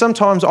 And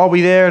sometimes I'll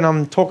be there and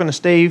I'm talking to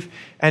Steve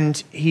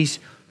and he's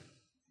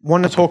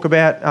wanting to talk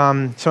about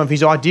some of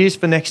his ideas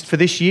for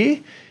this year.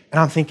 And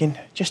I'm thinking,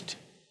 just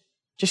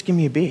give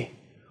me a beer.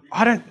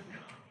 I don't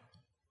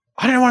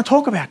want to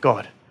talk about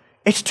God.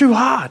 It's too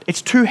hard.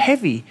 It's too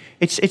heavy.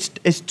 It's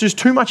just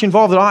too much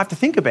involved that I have to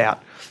think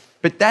about.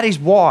 But that is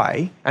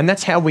why, and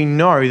that's how we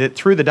know that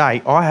through the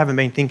day, I haven't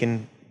been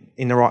thinking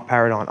in the right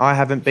paradigm. I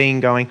haven't been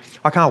going,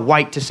 I can't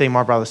wait to see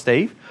my brother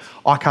Steve.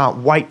 I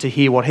can't wait to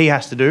hear what he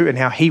has to do and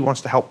how he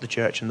wants to help the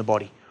church and the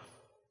body.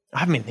 I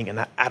haven't been thinking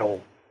that at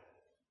all.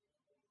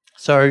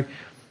 So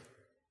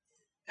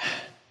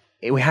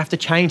We have to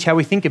change how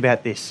we think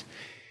about this.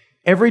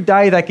 Every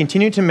day they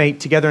continued to meet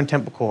together in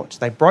temple courts.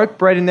 They broke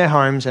bread in their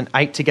homes and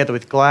ate together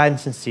with glad and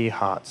sincere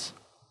hearts,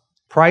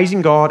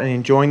 praising God and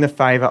enjoying the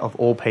favour of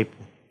all people.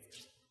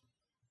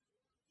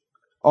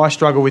 I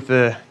struggle with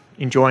the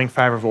enjoying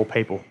favour of all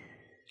people.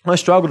 I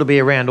struggle to be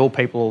around all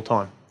people all the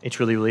time. It's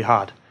really, really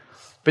hard.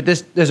 But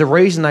there's a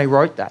reason they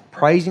wrote that,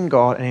 praising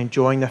God and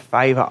enjoying the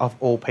favour of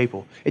all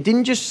people. It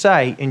didn't just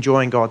say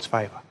enjoying God's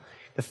favour,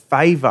 the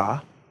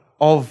favour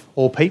of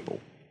all people.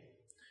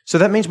 So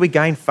that means we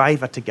gain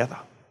favour together.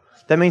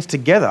 That means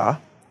together,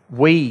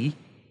 being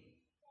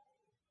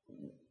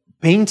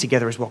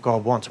together is what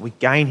God wants. We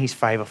gain his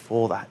favour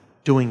for that,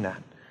 doing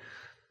that.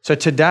 So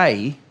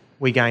today,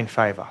 we gain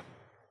favour.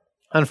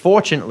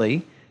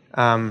 Unfortunately,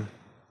 I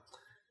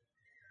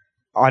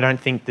don't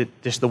think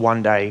that just the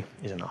one day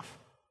is enough.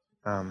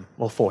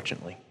 Well,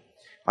 fortunately.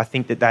 I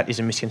think that is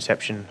a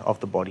misconception of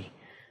the body.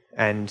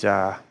 And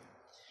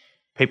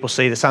people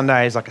see the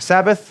Sunday as like a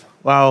Sabbath.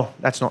 Well,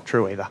 that's not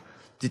true either.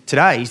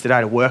 Today is the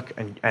day to work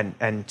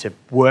and to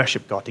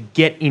worship God, to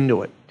get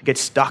into it, to get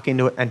stuck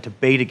into it and to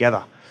be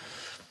together.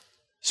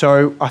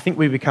 So I think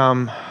we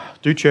become,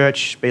 do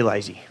church, be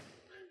lazy.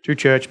 Do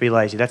church, be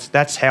lazy.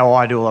 That's how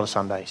I do a lot of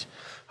Sundays.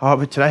 Oh,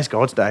 but today's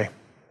God's day.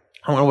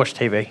 I want to watch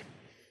TV.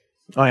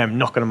 I am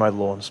not going to mow the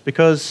lawns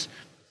because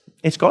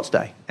it's God's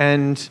day.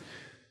 And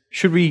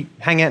should we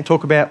hang out and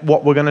talk about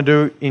what we're going to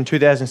do in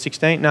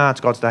 2016? No,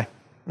 it's God's day.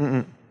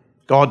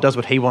 God does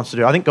what he wants to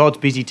do. I think God's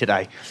busy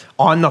today.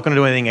 I'm not going to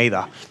do anything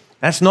either.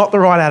 That's not the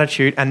right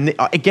attitude, and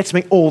it gets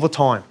me all the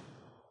time.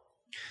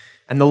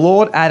 And the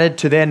Lord added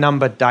to their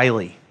number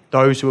daily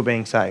those who were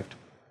being saved.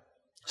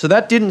 So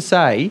that didn't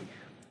say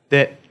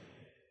that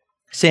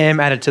Sam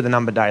added to the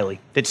number daily,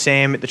 that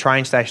Sam at the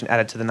train station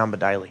added to the number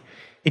daily.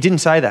 It didn't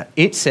say that.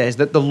 It says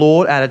that the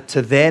Lord added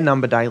to their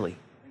number daily.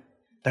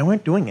 They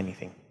weren't doing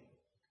anything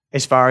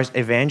as far as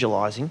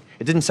evangelizing.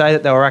 It didn't say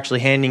that they were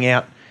actually handing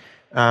out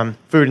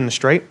food in the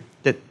street,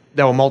 that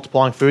they were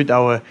multiplying food.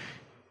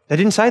 They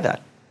didn't say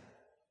that.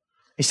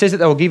 It says that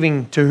they were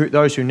giving to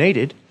those who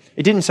needed.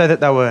 It didn't say that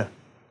they were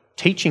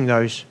teaching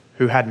those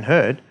who hadn't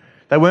heard.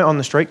 They weren't on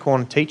the street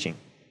corner teaching.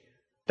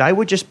 They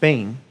were just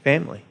being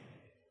family,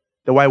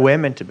 the way we're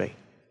meant to be.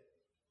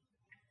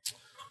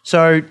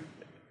 So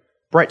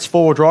Brett's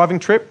forward driving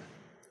trip,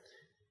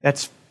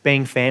 that's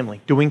being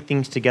family, doing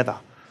things together.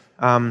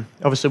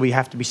 Obviously, we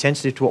have to be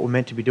sensitive to what we're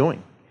meant to be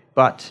doing.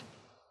 But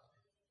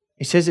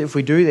it says that if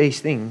we do these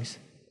things,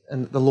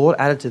 and the Lord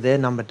added to their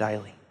number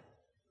daily,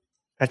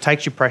 that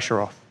takes your pressure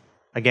off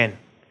again.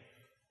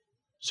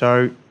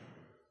 So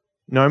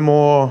no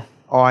more,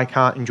 I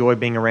can't enjoy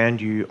being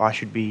around you, I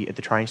should be at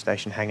the train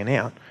station hanging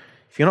out.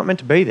 If you're not meant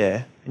to be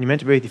there, and you're meant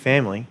to be with your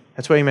family,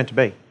 that's where you're meant to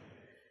be.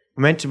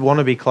 We're meant to want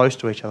to be close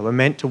to each other. We're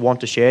meant to want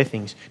to share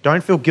things.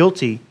 Don't feel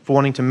guilty for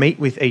wanting to meet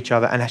with each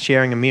other and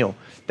sharing a meal.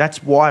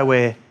 That's why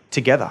we're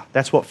together.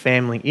 That's what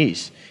family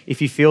is.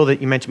 If you feel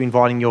that you're meant to be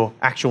inviting your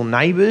actual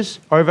neighbours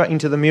over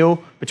into the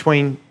meal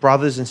between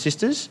brothers and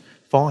sisters,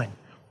 fine.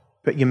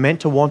 But you're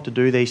meant to want to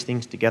do these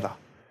things together.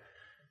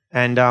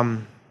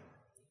 And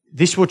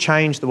this will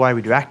change the way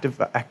we do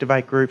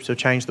activate groups. It'll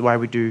change the way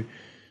we do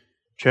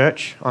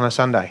church on a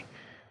Sunday.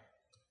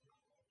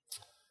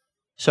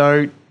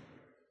 So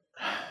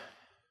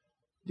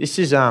this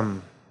is, I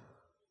don't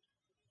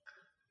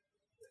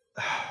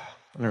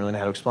really know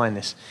how to explain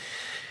this.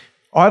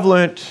 I've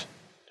learnt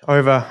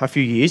over a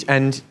few years,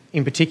 and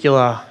in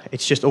particular,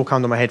 it's just all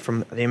come to my head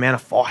from the amount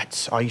of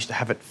fights I used to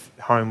have at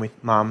home with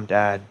Mum,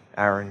 Dad,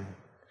 Aaron,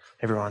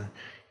 everyone.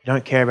 You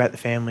don't care about the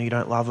family, you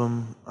don't love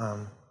them,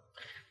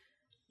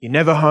 you're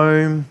never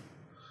home,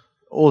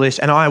 all this.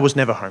 And I was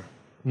never home,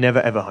 never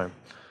ever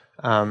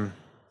home.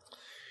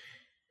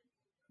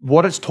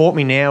 What it's taught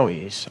me now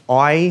is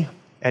I,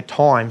 at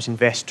times,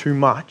 invest too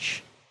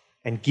much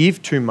and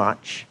give too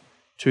much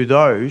to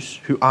those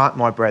who aren't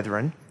my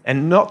brethren.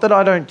 And not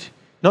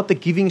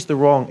that giving's the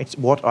wrong, it's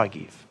what I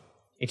give.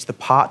 It's the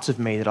parts of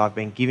me that I've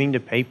been giving to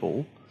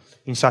people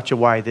in such a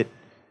way that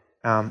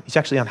it's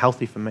actually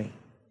unhealthy for me.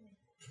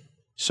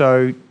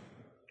 So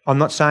I'm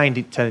not saying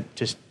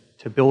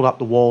to build up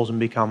the walls and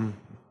become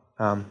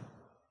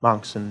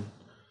monks and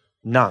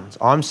nuns.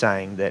 I'm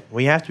saying that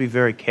we have to be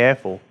very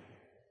careful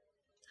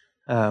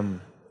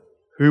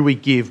who we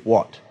give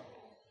what.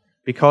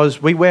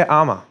 Because we wear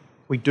armour.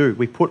 We do.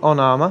 We put on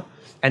armour.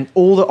 And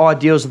all the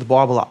ideals of the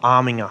Bible are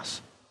arming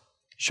us,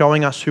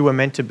 showing us who we're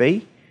meant to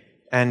be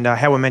and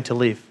how we're meant to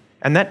live.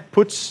 And that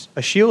puts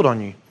a shield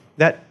on you.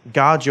 That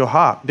guards your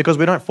heart, because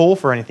we don't fall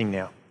for anything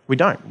now. We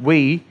don't.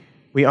 We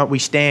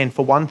stand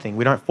for one thing.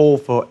 We don't fall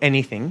for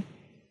anything.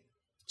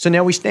 So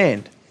now we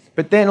stand.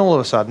 But then all of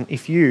a sudden,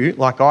 if you,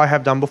 like I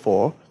have done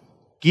before,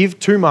 give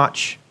too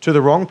much to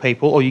the wrong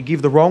people, or you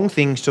give the wrong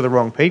things to the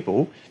wrong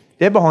people,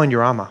 they're behind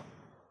your armour.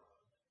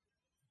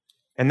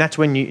 And that's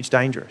when it's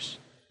dangerous.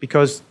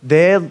 Because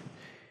their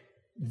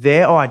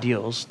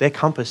ideals, their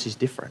compass is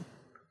different.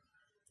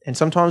 And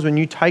sometimes when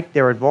you take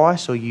their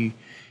advice, or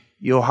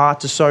your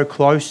hearts are so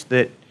close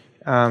that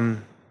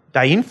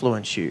they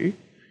influence you,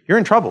 you're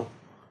in trouble.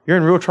 You're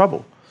in real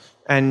trouble.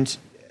 And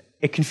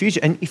it confuses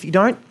you. And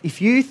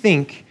if you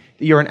think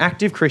that you're an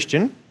active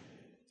Christian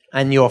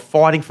and you're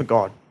fighting for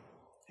God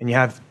and you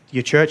have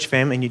your church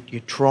family and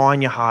you're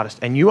trying your hardest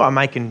and you are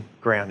making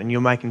ground and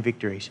you're making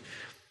victories,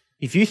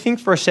 if you think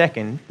for a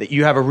second that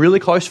you have a really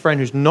close friend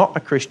who's not a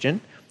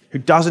Christian, who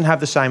doesn't have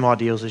the same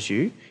ideals as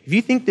you, if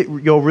you think that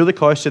you're really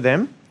close to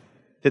them,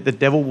 that the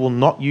devil will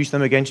not use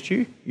them against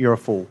you, you're a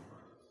fool,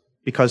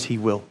 because he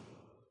will.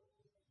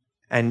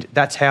 And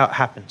that's how it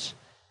happens.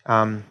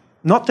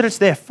 Not that it's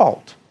their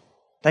fault.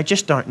 They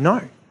just don't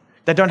know.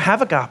 They don't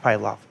have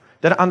agape love.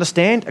 They don't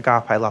understand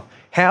agape love.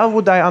 How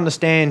would they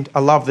understand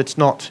a love that's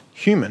not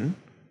human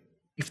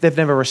if they've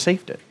never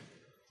received it?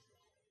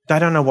 They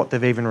don't know what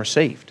they've even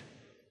received.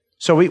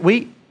 So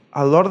we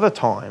a lot of the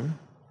time,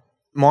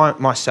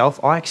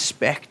 myself, I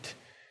expect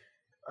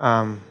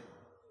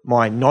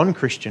my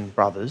non-Christian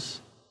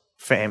brothers,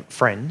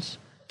 friends,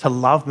 to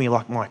love me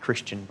like my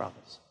Christian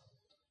brothers.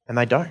 And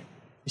they don't.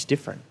 It's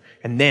different.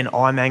 And then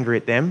I'm angry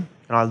at them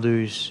and I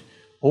lose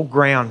all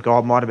ground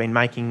God might have been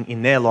making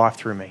in their life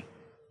through me.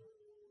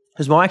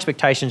 Because my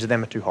expectations of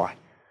them are too high.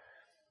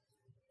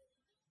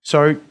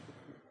 So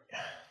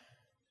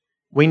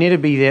we need to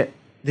be there.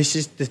 This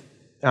is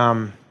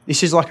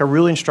like a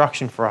real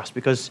instruction for us,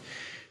 because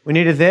we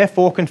need to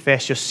therefore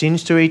confess your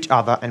sins to each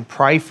other and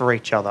pray for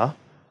each other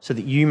so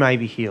that you may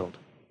be healed.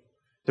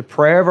 The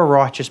prayer of a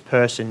righteous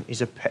person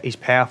is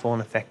powerful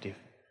and effective.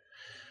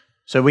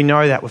 So we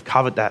know that. We've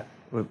covered that.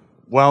 We've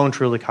well and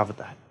truly covered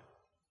that.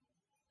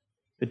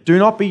 But do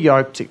not be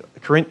yoked,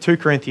 2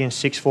 Corinthians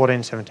 6, 14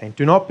 and 17.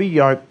 Do not be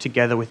yoked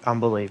together with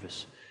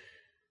unbelievers.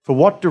 For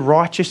what do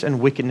righteous and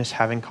wickedness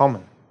have in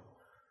common?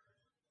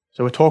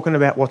 So we're talking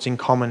about what's in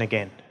common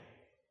again.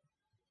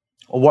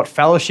 Or what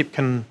fellowship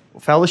and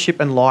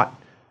light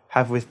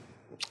have with,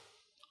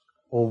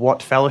 or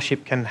what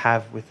fellowship can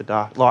have with the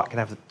dark. Light can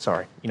have,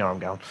 sorry, you know where I'm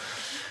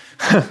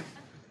going.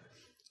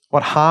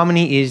 What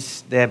harmony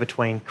is there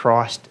between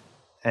Christ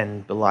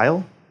and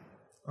Belial?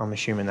 I'm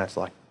assuming that's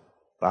like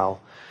Baal.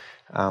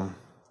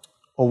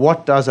 Or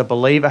what does a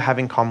believer have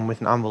in common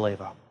with an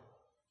unbeliever?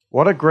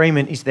 What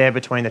agreement is there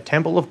between the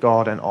temple of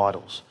God and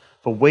idols?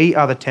 For we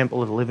are the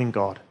temple of the living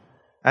God.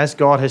 As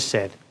God has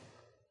said,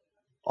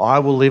 I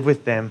will live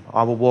with them,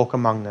 I will walk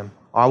among them,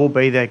 I will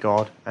be their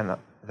God, and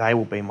they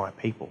will be my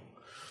people.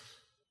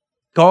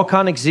 God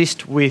can't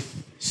exist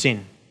with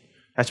sin.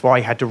 That's why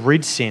he had to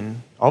rid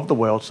sin of the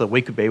world so that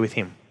we could be with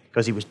him,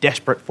 because he was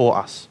desperate for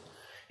us.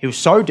 He was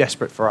so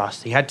desperate for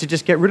us, he had to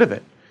just get rid of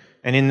it.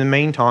 And in the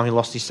meantime, he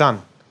lost his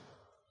son.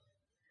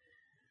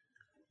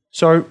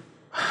 So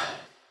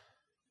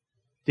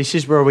this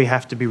is where we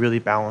have to be really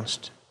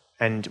balanced,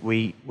 and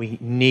we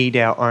need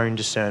our own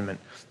discernment.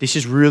 This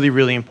is really,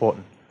 really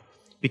important,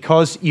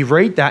 because you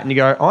read that and you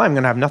go, I'm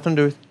going to have nothing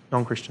to do with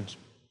non-Christians,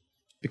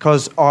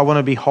 because I want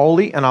to be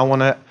holy and I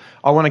want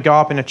to go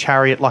up in a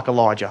chariot like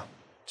Elijah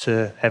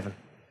to heaven.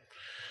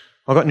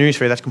 I've got news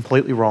for you, that's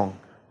completely wrong.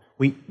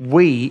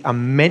 We are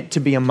meant to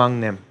be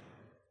among them,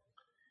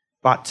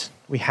 but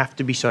we have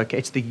to be so careful.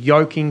 It's the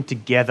yoking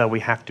together we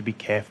have to be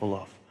careful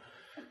of.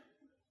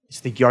 It's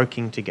the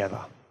yoking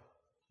together.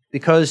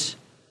 Because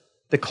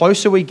the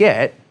closer we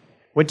get,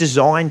 we're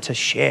designed to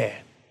share.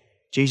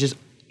 Jesus,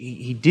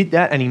 he did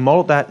that and he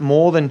modeled that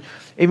more than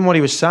even what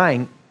he was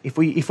saying. If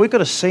we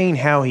could have seen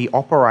how he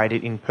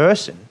operated in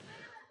person,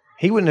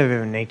 he wouldn't have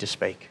even need to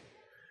speak.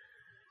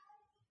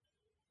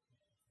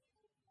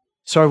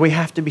 So we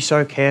have to be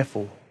so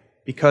careful,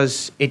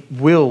 because it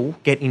will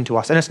get into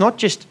us. And it's not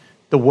just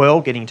the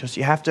world getting into us.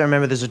 You have to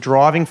remember there's a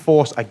driving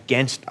force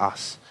against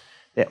us.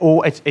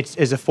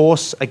 It's a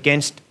force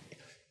against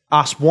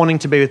us wanting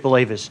to be with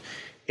believers.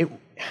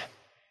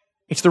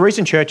 It's the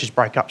reason churches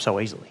break up so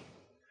easily.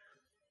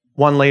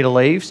 One leader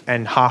leaves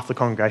and half the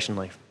congregation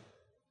leave.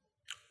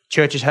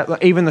 Churches have,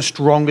 even the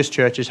strongest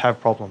churches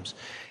have problems,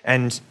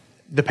 and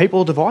the people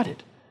are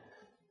divided.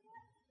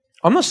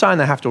 I'm not saying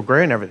they have to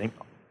agree on everything.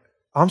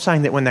 I'm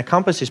saying that when their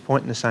compass is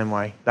pointing the same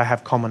way, they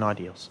have common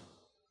ideals.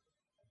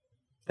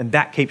 And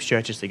that keeps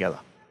churches together.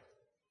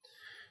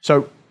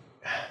 So,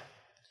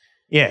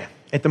 yeah,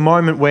 at the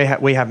moment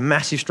we have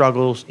massive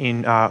struggles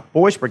in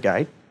Boys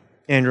Brigade,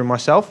 Andrew and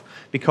myself,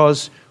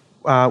 because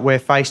we're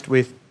faced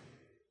with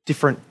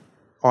different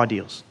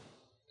ideals.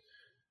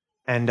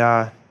 And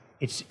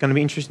it's going to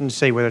be interesting to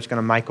see whether it's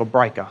going to make or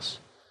break us,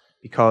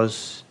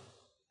 because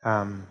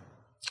our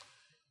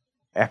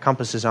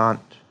compasses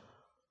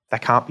they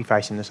can't be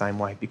facing the same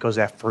way, because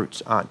our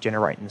fruits aren't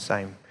generating the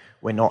same.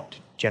 We're not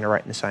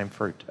generating the same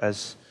fruit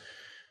as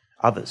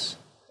others.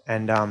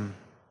 And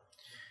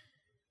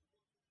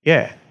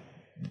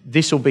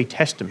this will be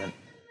testament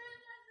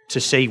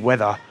to see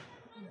whether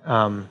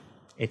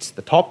it's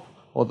the top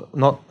or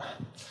not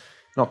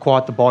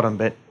quite the bottom,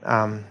 but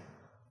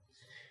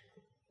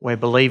where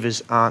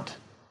believers our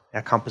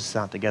compasses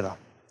aren't together,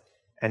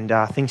 and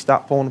things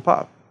start falling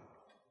apart.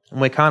 And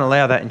we can't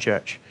allow that in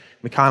church.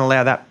 We can't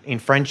allow that in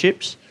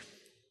friendships.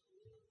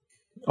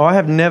 I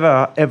have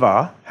never,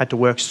 ever had to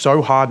work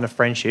so hard in a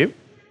friendship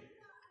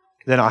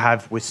than I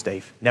have with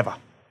Steve. Never.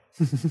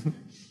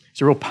 It's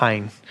a real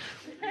pain.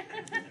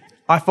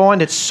 I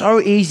find it's so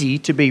easy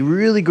to be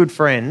really good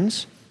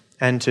friends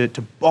and to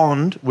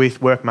bond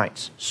with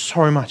workmates.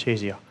 So much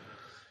easier.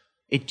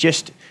 It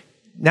just,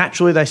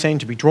 naturally they seem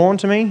to be drawn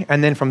to me,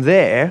 and then from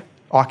there,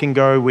 I can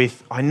go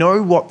with, I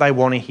know what they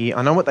want to hear,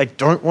 I know what they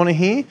don't want to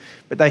hear,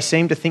 but they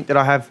seem to think that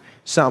I have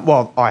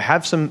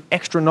some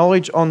extra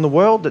knowledge on the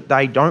world that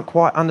they don't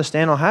quite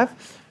understand or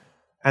have,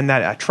 and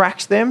that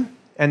attracts them,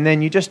 and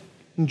then you just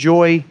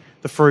enjoy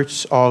the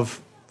fruits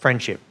of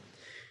friendship.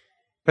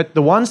 But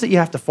the ones that you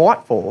have to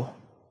fight for,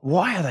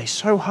 why are they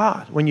so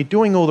hard when you're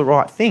doing all the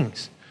right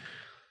things?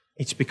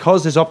 It's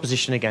because there's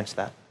opposition against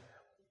that.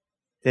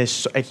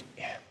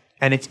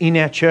 And it's in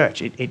our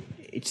church.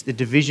 It's the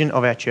division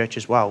of our church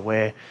as well,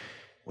 where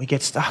we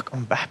get stuck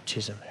on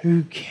baptism.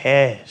 Who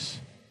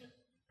cares?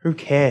 Who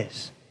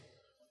cares?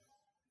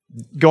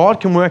 God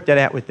can work that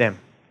out with them.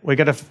 We've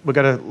got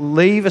to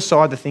leave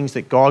aside the things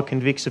that God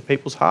convicts of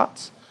people's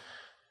hearts,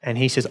 and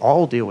he says,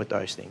 I'll deal with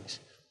those things.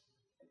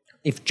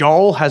 If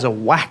Joel has a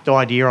whacked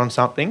idea on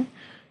something,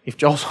 if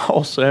Joel's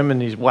whole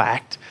sermon is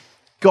whacked,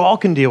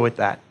 God can deal with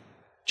that.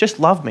 Just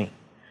love me.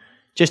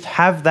 Just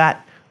have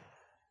that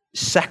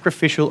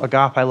sacrificial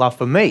agape love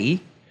for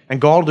me, and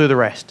God will do the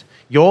rest.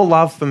 Your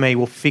love for me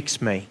will fix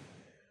me.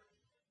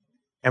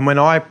 And when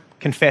I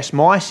confess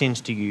my sins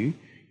to you,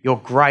 your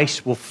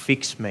grace will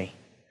fix me.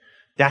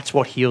 That's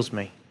what heals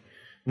me.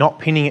 Not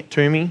pinning it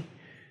to me,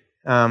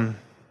 not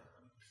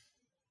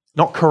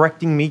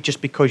correcting me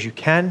just because you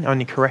can,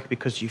 only correct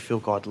because you feel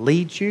God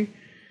leads you.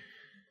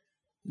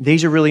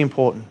 These are really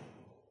important,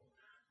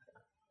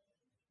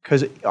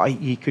 because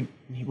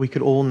we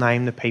could all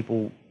name the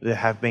people that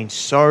have been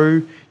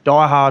so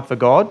diehard for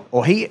God,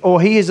 or he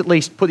has at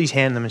least put his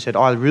hand on them and said,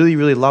 I really,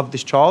 really love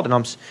this child,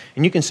 and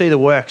you can see the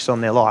works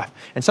on their life.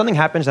 And something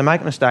happens, they make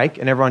a mistake,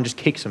 and everyone just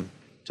kicks them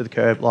to the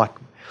curb,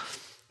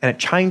 and it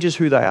changes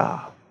who they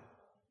are.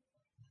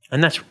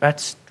 And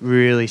that's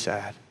really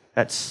sad.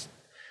 It's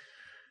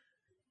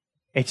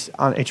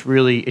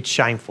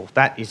shameful.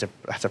 That's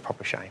a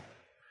proper shame.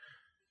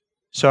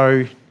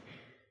 So,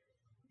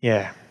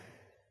 yeah.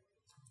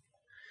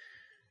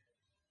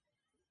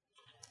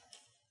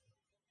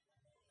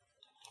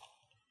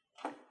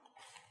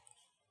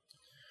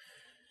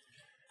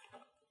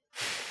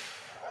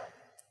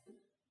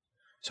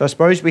 So I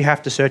suppose we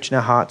have to search in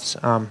our hearts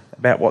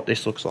about what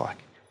this looks like.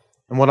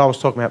 And what I was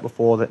talking about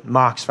before, that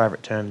Mark's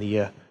favourite term,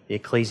 the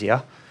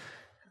ecclesia,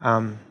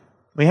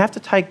 we have to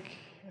take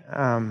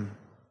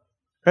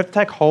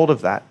hold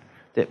of that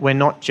we're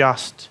not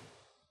just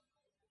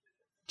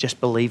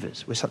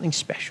believers. We're something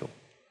special.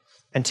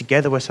 And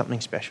together we're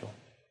something special.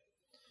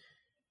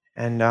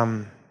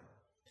 And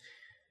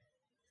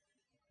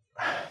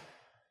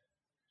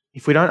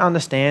if we don't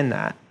understand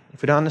that,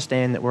 if we don't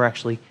understand that we're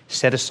actually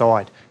set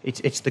aside,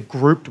 it's the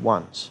grouped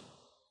ones.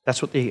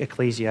 That's what the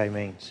ecclesia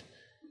means.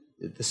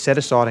 The set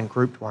aside and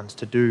grouped ones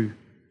to do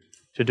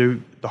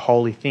the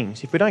holy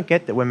things. If we don't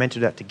get that we're meant to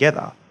do that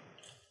together,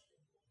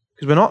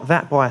 because we're not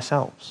that by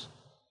ourselves.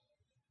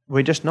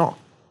 We're just not.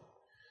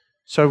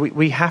 So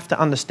we have to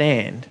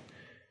understand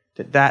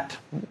that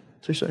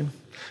too soon.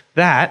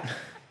 That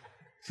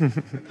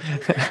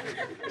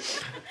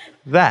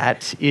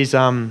is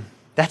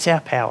that's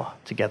our power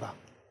together.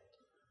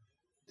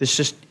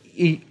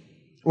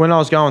 When I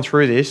was going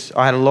through this,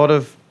 I had a lot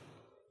of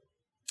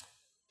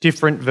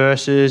different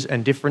verses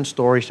and different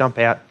stories jump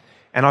out,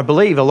 and I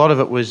believe a lot of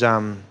it was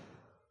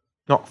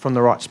not from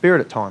the right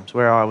spirit at times,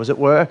 where I was at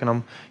work and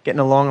I'm getting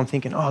along, I'm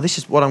thinking, this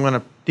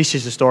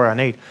is the story I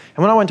need.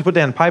 And when I went to put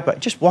down paper, it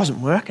just wasn't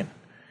working.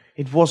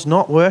 It was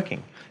not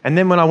working. And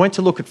then when I went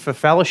to look for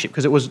fellowship,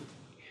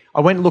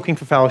 I went looking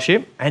for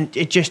fellowship, and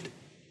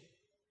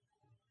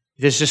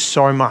there's just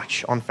so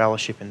much on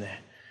fellowship in there.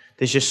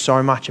 There's just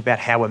so much about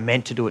how we're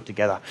meant to do it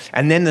together.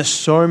 And then there's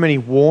so many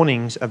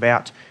warnings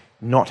about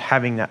not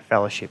having that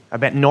fellowship,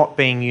 about not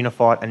being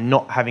unified and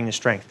not having the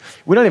strength.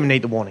 We don't even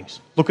need the warnings.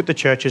 Look at the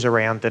churches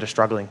around that are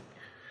struggling.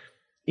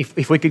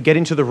 If we could get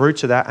into the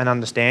roots of that and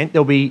understand,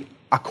 there'll be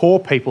a core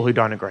people who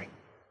don't agree.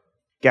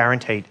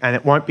 Guaranteed. And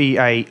it won't be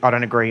I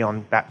don't agree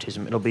on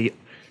baptism. It'll be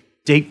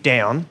deep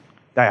down,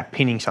 they are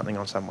pinning something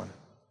on someone.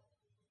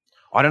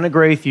 I don't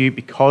agree with you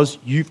because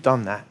you've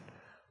done that.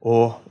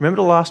 Or, remember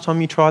the last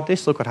time you tried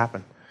this? Look what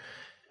happened.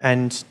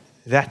 And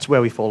that's where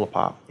we fall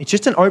apart. It's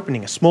just an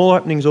opening. A small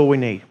opening is all we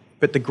need.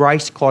 But the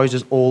grace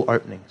closes all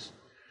openings.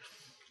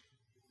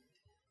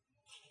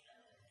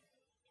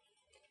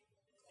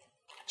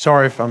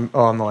 Sorry if I'm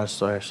not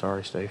so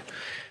sorry, Steve.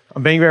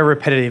 I'm being very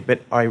repetitive, but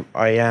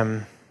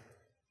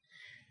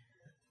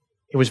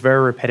it was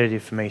very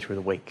repetitive for me through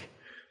the week.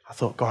 I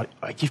thought, God,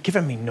 you've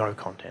given me no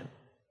content.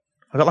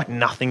 I've got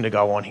nothing to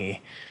go on here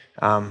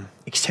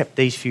except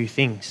these few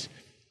things.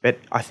 But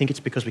I think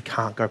it's because we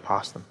can't go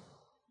past them.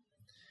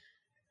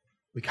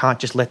 We can't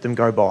just let them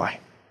go by.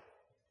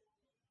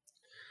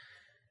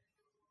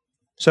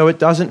 So it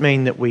doesn't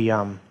mean that we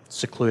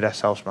seclude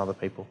ourselves from other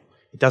people.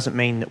 It doesn't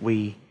mean that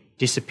we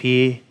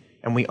disappear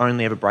and we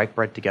only ever break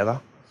bread together.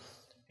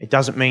 It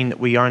doesn't mean that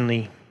we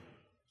only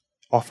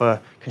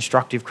offer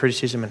constructive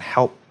criticism and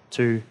help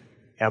to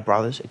our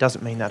brothers. It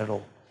doesn't mean that at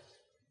all.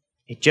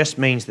 It just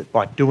means that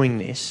by doing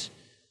this,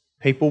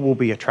 people will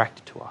be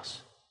attracted to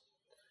us.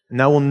 And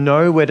they will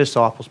know we're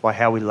disciples by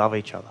how we love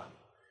each other.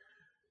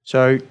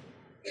 So,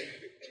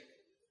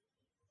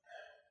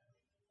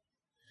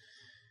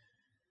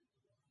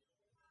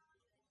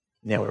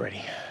 now we're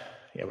ready.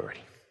 Yeah, we're ready.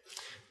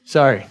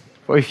 So,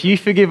 for if you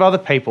forgive other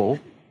people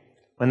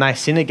when they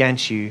sin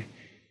against you,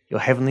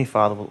 your heavenly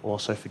Father will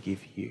also forgive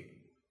you.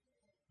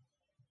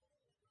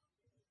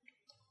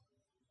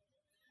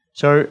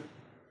 So,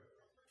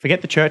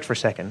 forget the church for a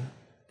second.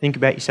 Think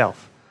about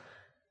yourself.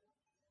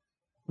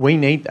 We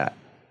need that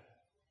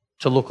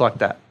to look like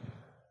that.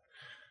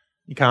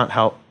 You can't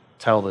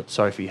tell that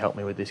Sophie helped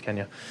me with this, can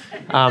you?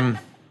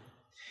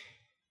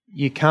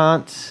 We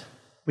can't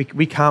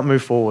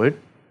move forward,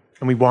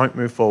 and we won't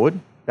move forward.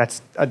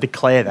 I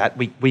declare that.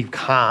 We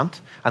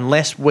can't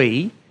unless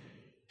we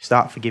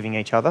start forgiving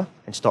each other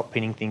and stop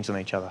pinning things on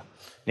each other.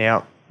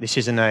 Now, this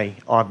isn't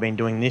I've been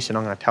doing this and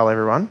I'm going to tell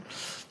everyone.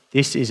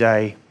 This is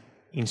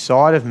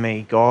inside of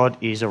me, God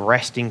is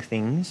arresting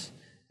things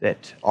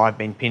that I've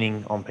been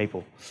pinning on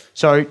people.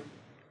 So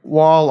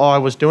while I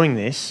was doing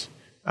this,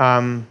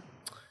 I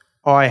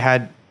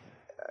had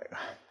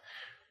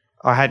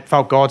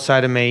felt God say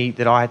to me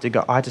that I had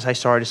to say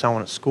sorry to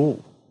someone at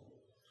school.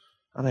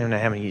 I don't even know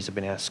how many years I've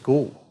been out of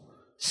school.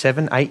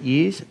 7, 8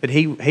 years? But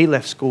he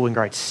left school in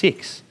grade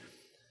 6.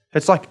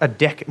 It's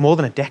like more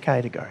than a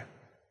decade ago.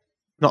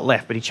 Not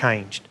left, but he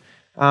changed.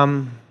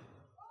 So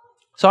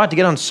I had to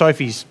get on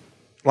Sophie's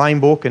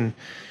lane book and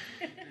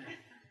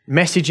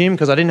message him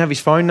because I didn't have his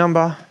phone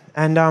number.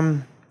 And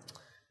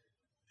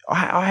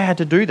I had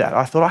to do that.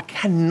 I thought, I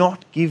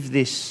cannot give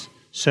this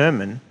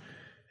sermon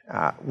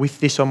with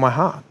this on my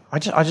heart. I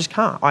just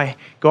can't.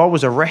 God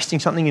was arresting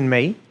something in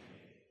me.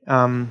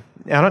 I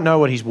don't know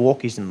what his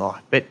walk is in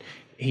life, but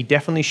he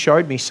definitely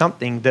showed me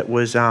something that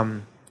was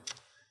a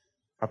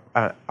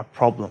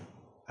problem,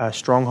 a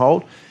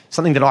stronghold,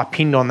 something that I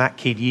pinned on that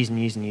kid years and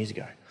years and years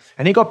ago.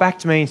 And he got back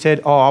to me and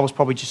said, I was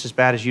probably just as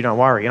bad as you, don't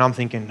worry. And I'm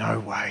thinking, no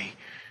way.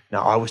 No,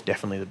 I was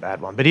definitely the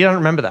bad one. But he doesn't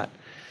remember that.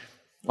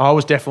 I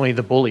was definitely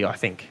the bully, I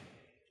think.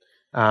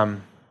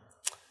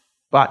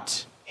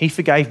 But he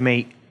forgave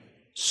me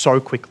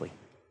so quickly.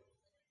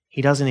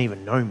 He doesn't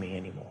even know me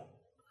anymore.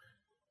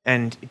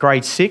 And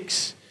grade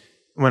 6,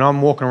 when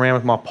I'm walking around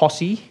with my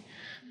posse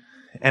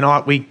and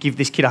we give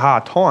this kid a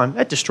hard time,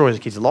 that destroys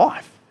the kid's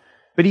life.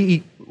 But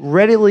he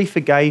readily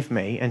forgave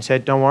me and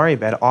said, don't worry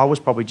about it. I was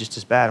probably just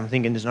as bad. I'm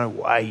thinking there's no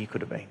way you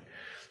could have been.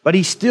 But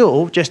he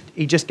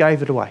just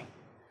gave it away.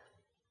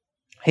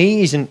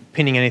 He isn't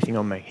pinning anything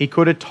on me. He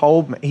could have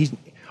told me.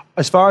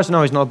 As far as I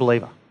know, he's not a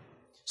believer.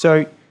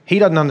 So he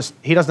doesn't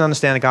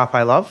understand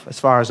agape love, as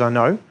far as I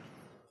know.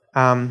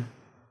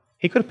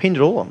 He could have pinned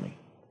it all on me.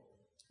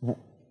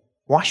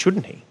 Why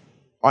shouldn't he?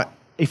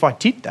 If I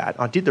did that,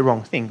 I did the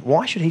wrong thing.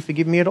 Why should he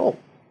forgive me at all?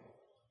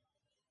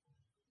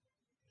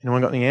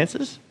 Anyone got any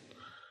answers?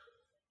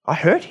 I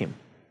hurt him.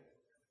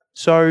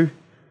 So,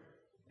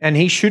 and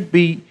he should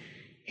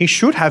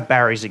have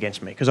barriers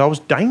against me because I was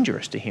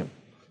dangerous to him.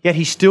 Yet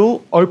he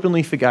still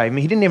openly forgave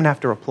me. He didn't even have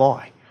to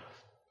reply.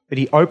 But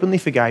he openly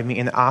forgave me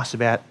and asked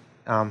about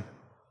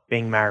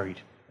being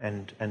married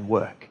and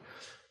work.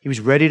 He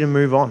was ready to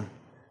move on.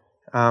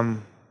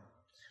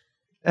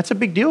 That's a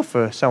big deal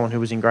for someone who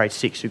was in grade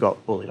 6 who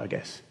got bullied, I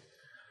guess.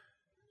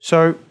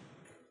 So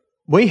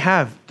we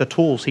have the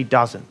tools he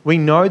doesn't. We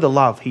know the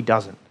love he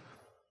doesn't.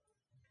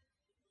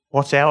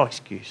 What's our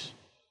excuse?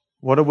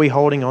 What are we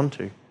holding on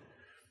to?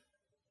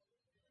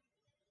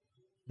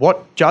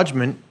 What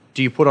judgment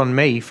do you put on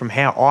me from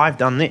how I've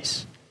done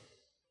this?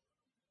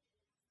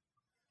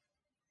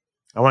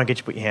 I won't get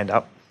you to put your hand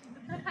up.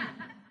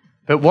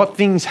 But what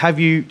things have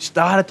you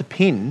started to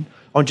pin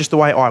on just the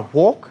way I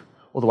walk,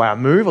 or the way I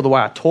move, or the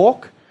way I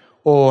talk,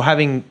 or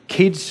having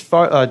kids,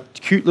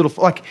 cute little...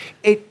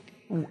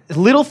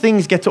 little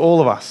things get to all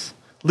of us.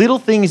 Little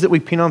things that we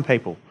pin on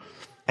people.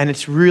 And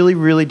it's really,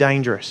 really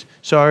dangerous.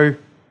 So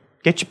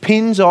get your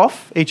pins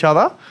off each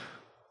other.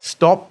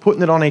 Stop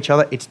putting it on each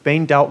other. It's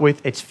been dealt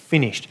with. It's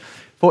finished.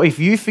 For if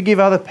you forgive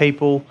other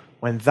people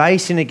when they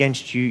sin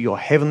against you, your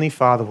heavenly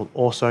Father will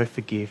also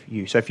forgive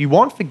you. So if you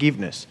want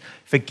forgiveness,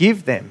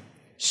 forgive them.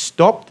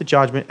 Stop the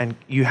judgment and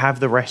you have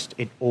the rest.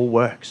 It all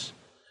works.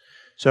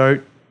 So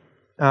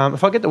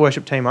if I get the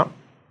worship team up.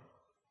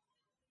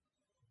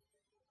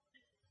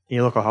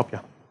 Yeah, look, I'll help you.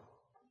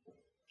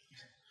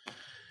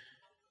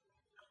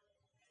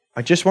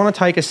 I just want to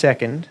take a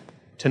second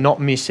to not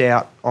miss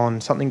out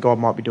on something God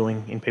might be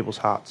doing in people's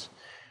hearts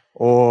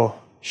or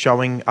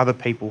showing other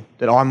people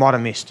that I might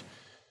have missed.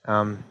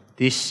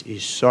 This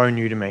is so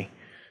new to me.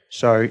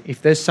 So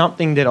if there's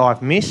something that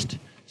I've missed,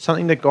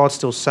 something that God's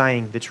still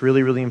saying that's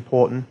really, really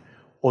important,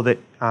 or that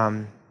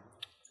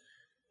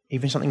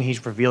even something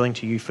he's revealing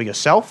to you for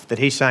yourself, that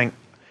he's saying,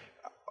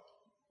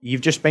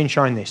 you've just been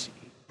shown this,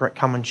 Brett,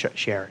 come and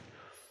share it.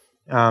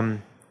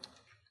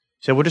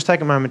 So we'll just take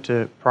a moment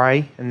to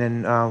pray, and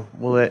then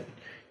we'll let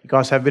you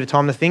guys have a bit of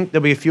time to think.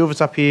 There'll be a few of us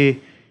up here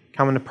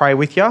coming to pray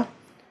with you.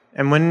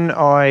 And when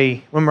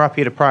we're up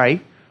here to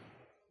pray,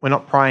 we're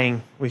not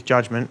praying with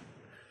judgment.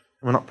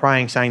 We're not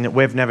praying saying that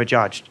we've never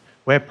judged.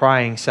 We're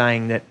praying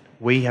saying that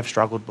we have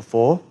struggled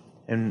before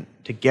and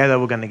together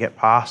we're going to get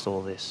past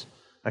all this.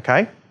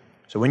 Okay?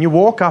 So when you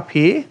walk up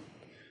here,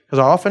 because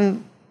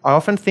I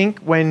often think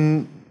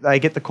when they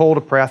get the call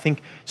to prayer, I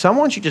think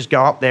someone should just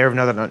go up there even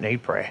though they don't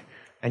need prayer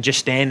and just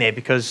stand there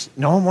because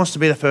no one wants to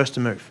be the first to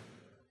move.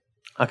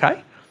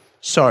 Okay?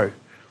 So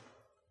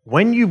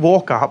when you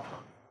walk up,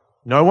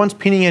 no one's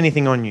pinning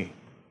anything on you.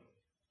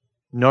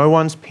 No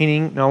one's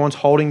pinning, no one's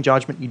holding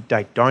judgment.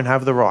 They don't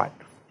have the right.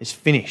 It's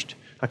finished.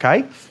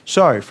 Okay?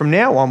 So from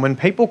now on, when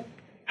people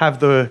have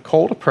the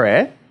call to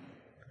prayer,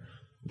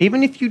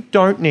 even if you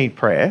don't need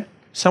prayer,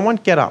 someone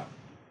get up.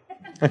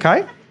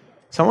 Okay?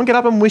 Someone get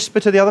up and whisper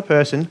to the other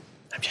person,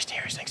 I'm just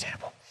here as an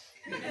example.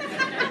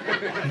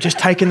 I'm just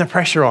taking the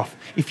pressure off.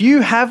 If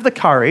you have the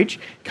courage,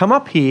 come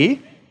up here,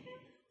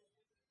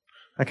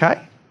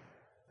 okay,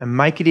 and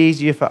make it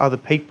easier for other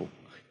people.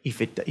 If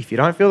you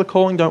don't feel the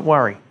calling, don't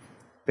worry.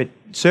 But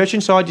search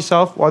inside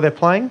yourself while they're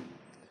playing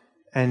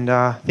and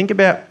think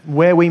about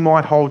where we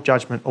might hold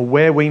judgment or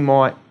where we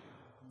might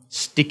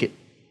stick it.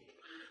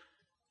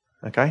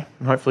 Okay?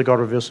 And hopefully God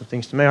reveals some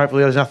things to me.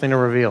 Hopefully there's nothing to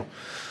reveal.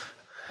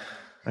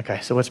 Okay,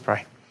 so let's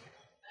pray.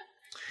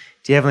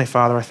 Dear Heavenly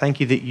Father, I thank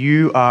you that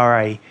you are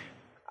a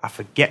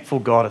forgetful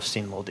God of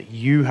sin, Lord, that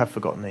you have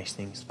forgotten these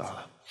things,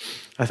 Father.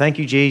 I thank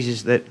you,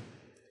 Jesus, that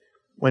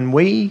when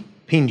we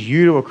pinned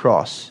you to a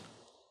cross,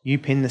 you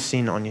pinned the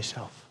sin on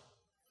yourself.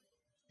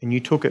 And you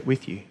took it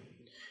with you.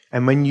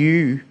 And when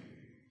you,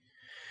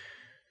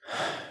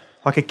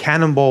 like a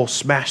cannonball,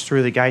 smashed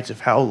through the gates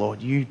of hell,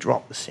 Lord, you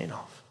dropped the sin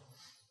off.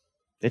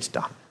 It's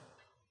done.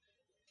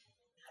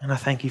 And I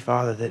thank you,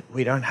 Father, that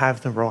we don't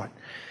have the right.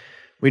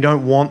 We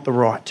don't want the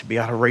right to be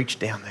able to reach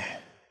down there.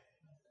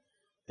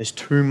 There's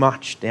too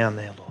much down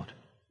there, Lord.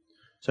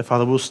 So,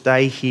 Father, we'll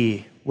stay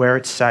here where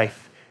it's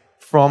safe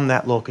from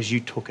that, Lord, because you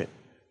took it.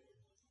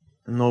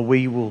 And, Lord,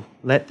 we will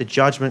let the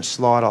judgment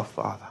slide off,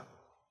 Father.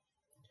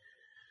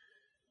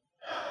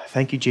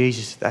 Thank you,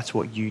 Jesus, that's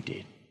what you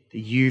did, that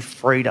you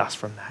freed us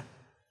from that.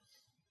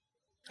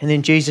 And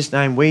in Jesus'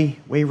 name, we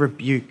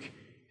rebuke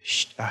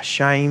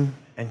shame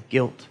and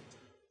guilt,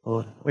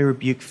 Lord. We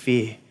rebuke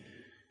fear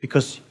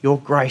because your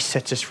grace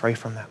sets us free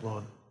from that,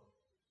 Lord.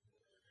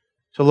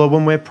 So, Lord,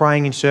 when we're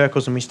praying in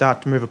circles and we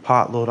start to move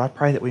apart, Lord, I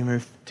pray that we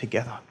move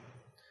together.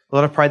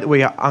 Lord, I pray that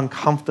we are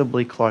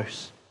uncomfortably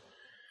close.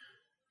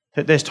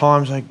 That there's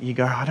times like you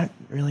go, I don't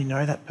really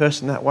know that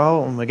person that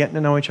well, and we're getting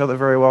to know each other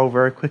very well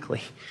very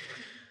quickly.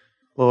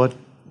 Lord,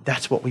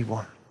 that's what we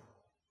want.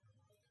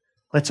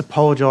 Let's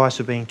apologise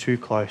for being too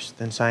close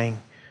than saying,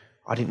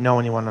 I didn't know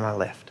anyone and I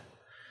left.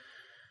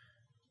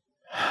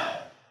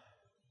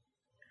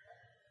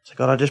 So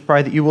God, I just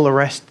pray that you will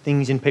arrest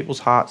things in people's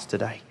hearts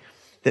today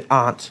that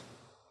aren't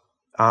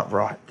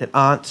right, that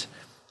aren't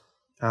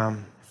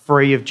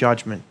free of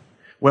judgment,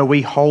 where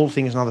we hold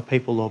things on other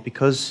people, Lord,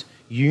 because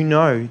you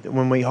know that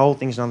when we hold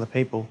things on other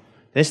people,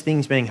 there's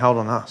things being held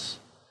on us.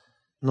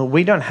 Lord,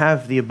 we don't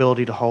have the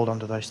ability to hold on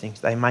to those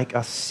things. They make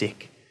us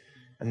sick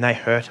and they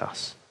hurt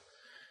us.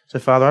 So,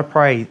 Father, I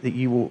pray that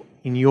you will,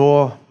 in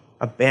your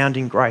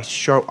abounding grace,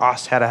 show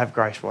us how to have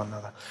grace for one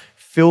another.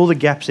 Fill the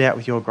gaps out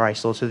with your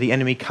grace, Lord, so the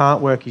enemy can't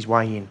work his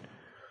way in.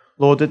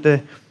 Lord, that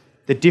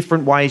the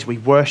different ways we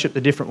worship, the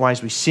different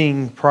ways we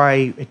sing,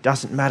 pray, it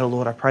doesn't matter,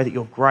 Lord. I pray that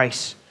your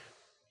grace,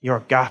 your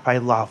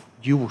agape love,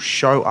 you will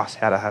show us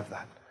how to have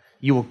that.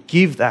 You will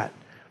give that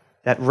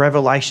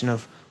revelation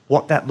of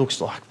what that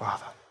looks like,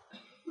 Father.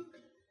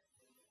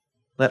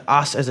 Let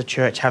us as a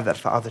church have that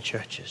for other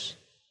churches.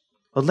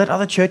 Lord, let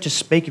other churches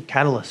speak of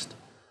Catalyst.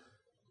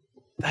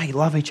 They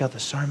love each other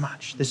so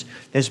much.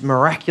 There's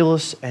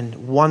miraculous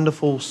and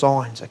wonderful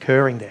signs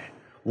occurring there.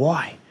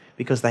 Why?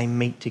 Because they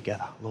meet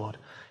together, Lord.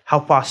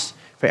 Help us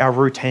for our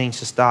routines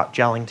to start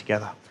gelling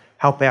together.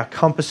 Help our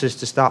compasses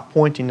to start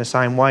pointing the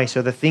same way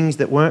so the things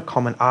that weren't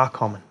common are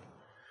common.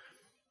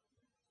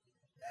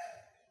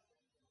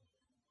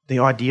 The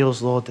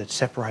ideals, Lord, that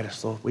separate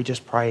us, Lord, we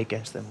just pray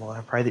against them, Lord.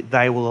 I pray that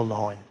they will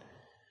align.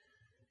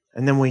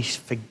 And then we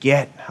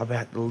forget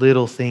about the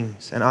little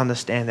things and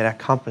understand that our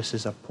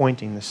compasses are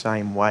pointing the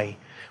same way.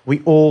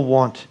 We all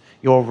want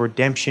your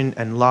redemption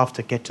and love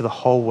to get to the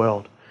whole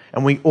world.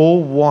 And we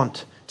all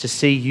want to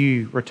see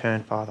you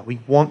return, Father.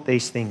 We want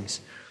these things.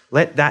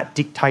 Let that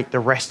dictate the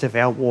rest of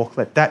our walk.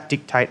 Let that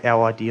dictate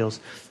our ideals.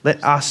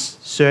 Let us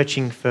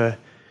searching for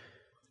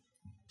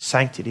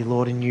sanctity,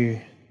 Lord, in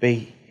you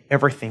be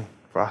everything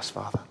for us,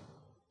 Father.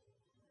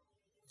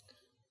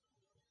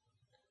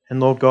 And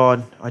Lord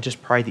God, I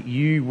just pray that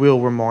you will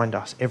remind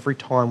us every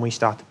time we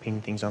start to pin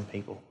things on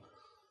people.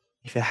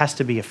 If it has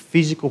to be a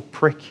physical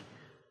prick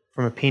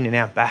from a pin in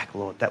our back,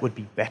 Lord, that would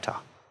be better.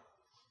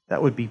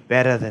 That would be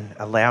better than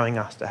allowing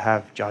us to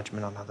have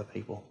judgment on other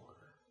people.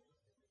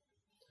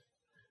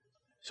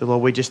 So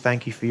Lord, we just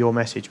thank you for your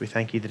message. We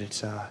thank you that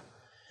it's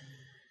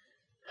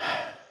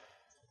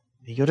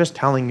you're just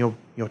telling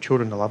your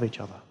children to love each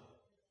other.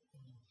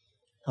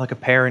 Like a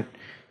parent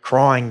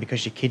crying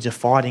because your kids are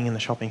fighting in the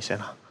shopping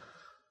centre.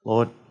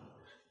 Lord,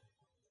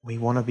 we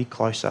want to be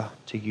closer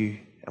to you,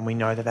 and we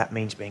know that that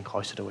means being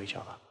closer to each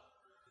other.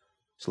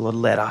 So Lord,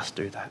 let us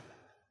do that.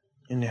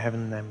 In your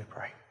heavenly name we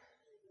pray.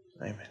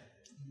 Amen.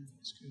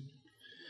 That's good.